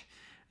finished.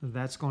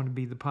 That's going to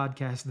be the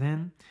podcast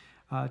then.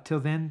 Till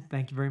then,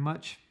 thank you very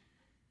much.